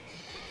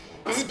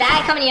this is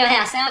bad coming to your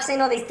house. Now I've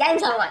seen all these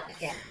games I want.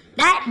 Yeah.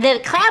 The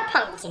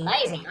Cloudpunk looks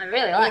amazing. I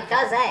really like It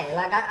does, eh?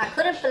 Like, I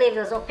couldn't believe it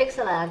was all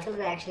pixel art until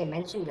they actually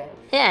mentioned it.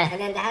 Yeah. And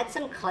then they had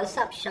some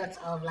close-up shots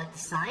of, like, the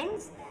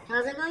signs. I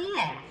was like, oh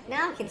yeah,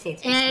 now I can see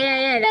it's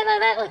Yeah.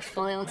 That looks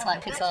fully looks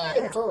like that's Pixar.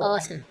 really That's cool.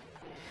 awesome.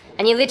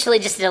 And you're literally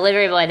just a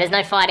delivery boy. There's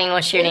no fighting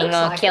or shooting looks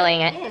or like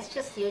killing it. Yeah, it's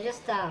just, you're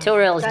just... Two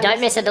rules.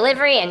 Don't miss a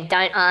delivery and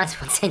don't ask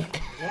what's in the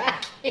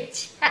Yeah.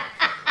 package.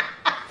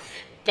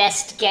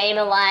 Best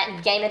gamer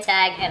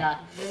tag ever.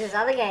 There's this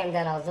other game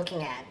that I was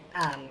looking at.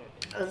 I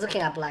was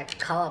looking up like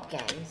co-op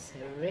games.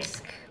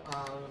 Risk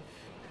of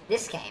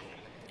this game.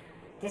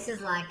 This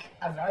is like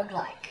a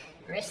roguelike.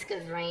 Risk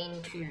of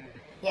Rain 2.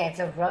 Yeah, it's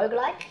a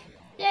roguelike.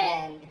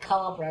 Yeah. And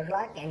co-op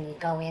roguelike, and you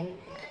go in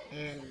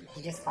and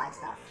you just fight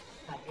stuff.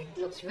 But it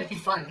looks really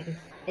fun.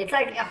 It's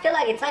like, I feel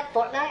like it's like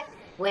Fortnite,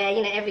 where,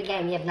 you know, every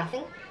game you have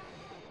nothing.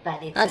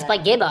 But it's... That's by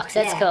Gearbox.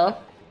 That's yeah. cool.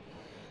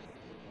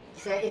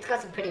 So it's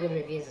got some pretty good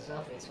reviews as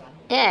well for this one.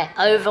 Yeah,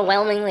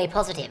 overwhelmingly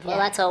positive. Well,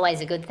 Yeah. that's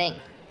always a good thing.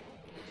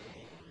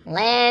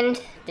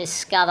 Land,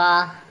 discover.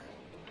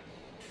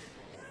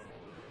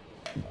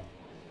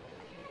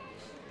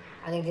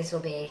 I think this will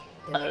be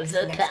the next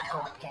Overpowered.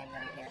 co-op game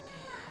that I get.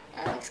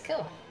 That looks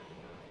cool.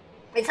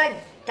 It's like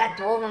that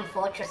Dwarven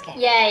Fortress game.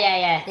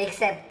 Yeah.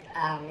 Except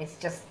it's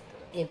just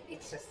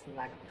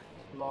like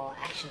more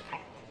action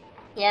packed.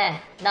 Yeah,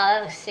 no,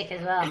 that looks sick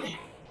as well.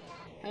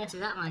 How much is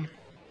that one?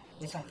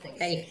 This one thing.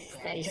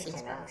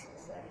 36 bucks.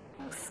 So.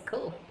 That's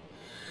cool.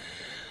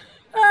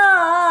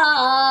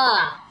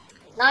 Ah,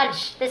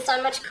 Nudge, there's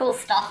so much cool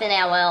stuff in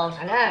our world.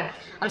 I know.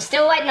 I'm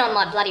still waiting on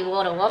my bloody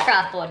World of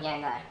Warcraft board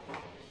game though.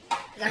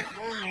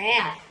 Oh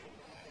yeah.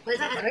 Where's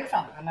that coming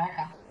from?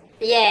 America.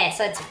 Yeah,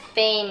 so it's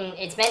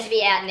meant to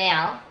be out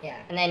now. Yeah.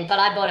 But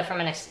I bought it from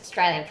an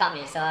Australian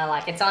company, so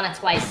like it's on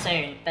its way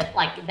soon. But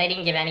like they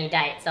didn't give any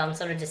date, so I'm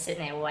sort of just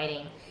sitting there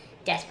waiting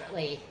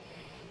desperately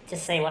to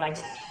see what I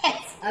get.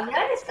 I've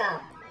noticed I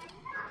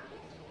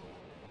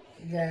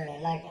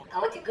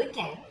went to Good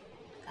Game,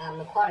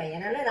 Macquarie,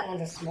 and I know that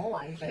one's a small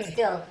one, but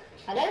still,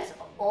 I noticed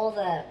all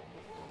the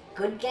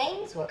good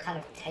games were kind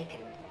of taken,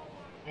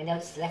 and they were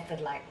just left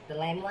with like the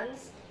lame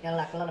ones. You know,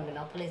 like a lot of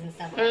monopolies and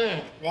stuff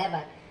there,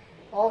 but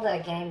all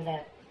the games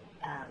that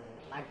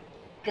like,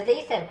 because they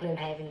used to have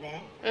Gloomhaven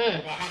there,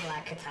 and they had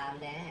like Catan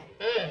there.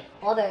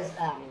 All those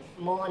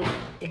more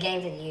the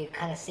games that you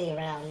kind of see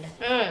around,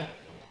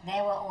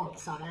 they were all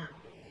sold out.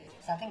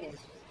 So I think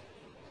it's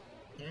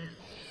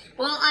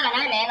Well, I don't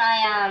know, man.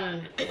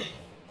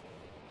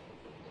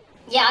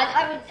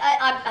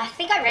 I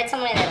think I read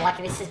somewhere that like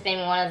this has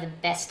been one of the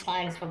best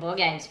times for board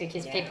games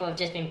because people have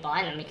just been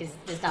buying them because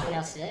there's nothing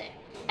else to do,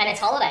 and it's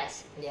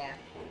holidays. Yeah.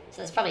 So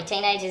there's probably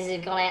teenagers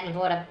who've gone out and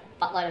bought a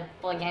buttload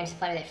of board games to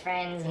play with their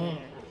friends. And,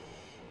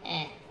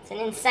 yeah, it's an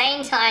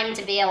insane time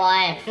to be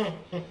alive.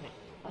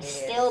 We're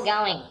still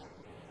going.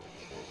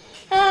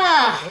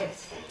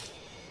 Yes.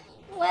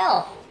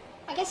 Well,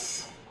 I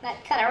guess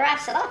that kind of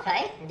wraps it up,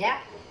 eh? Yeah.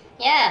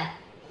 Yeah.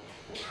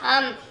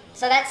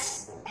 So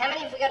that's, how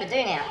many have we got to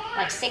do now?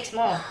 Like 6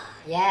 more.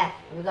 Yeah.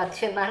 We've got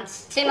 2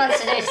 months. 2 months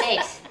to do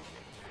 6.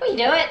 We can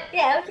do it.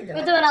 Yeah, we can do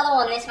We'll it. do another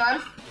one this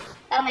month.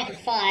 That'll make it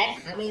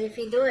 5. I mean, if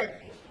you do it.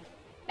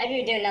 Maybe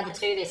we do another 2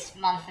 this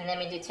month and then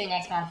we do 2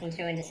 next month and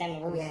 2 in December.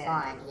 We'll be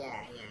fine. Yeah.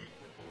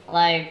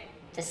 Although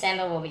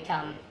December will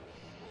become...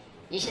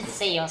 You should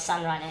see your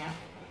son right now.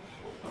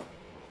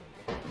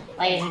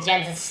 Ladies and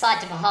gents, it's a sight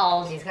to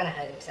behold. He's gonna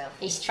hurt himself.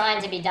 He's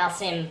trying to be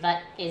Dalsim,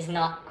 but is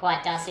not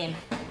quite Dalsim.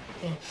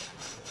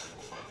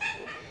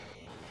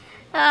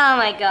 Oh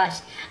my gosh.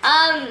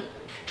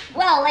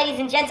 Well, ladies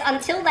and gents,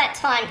 until that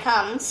time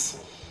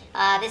comes,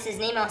 this is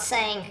Nemo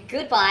saying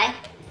goodbye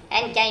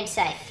and game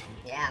safe.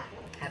 Yeah.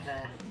 Have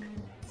a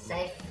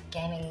safe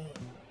gaming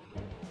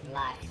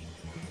life.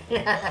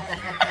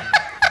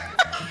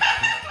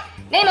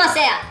 Nemo's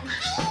out!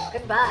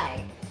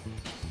 Goodbye.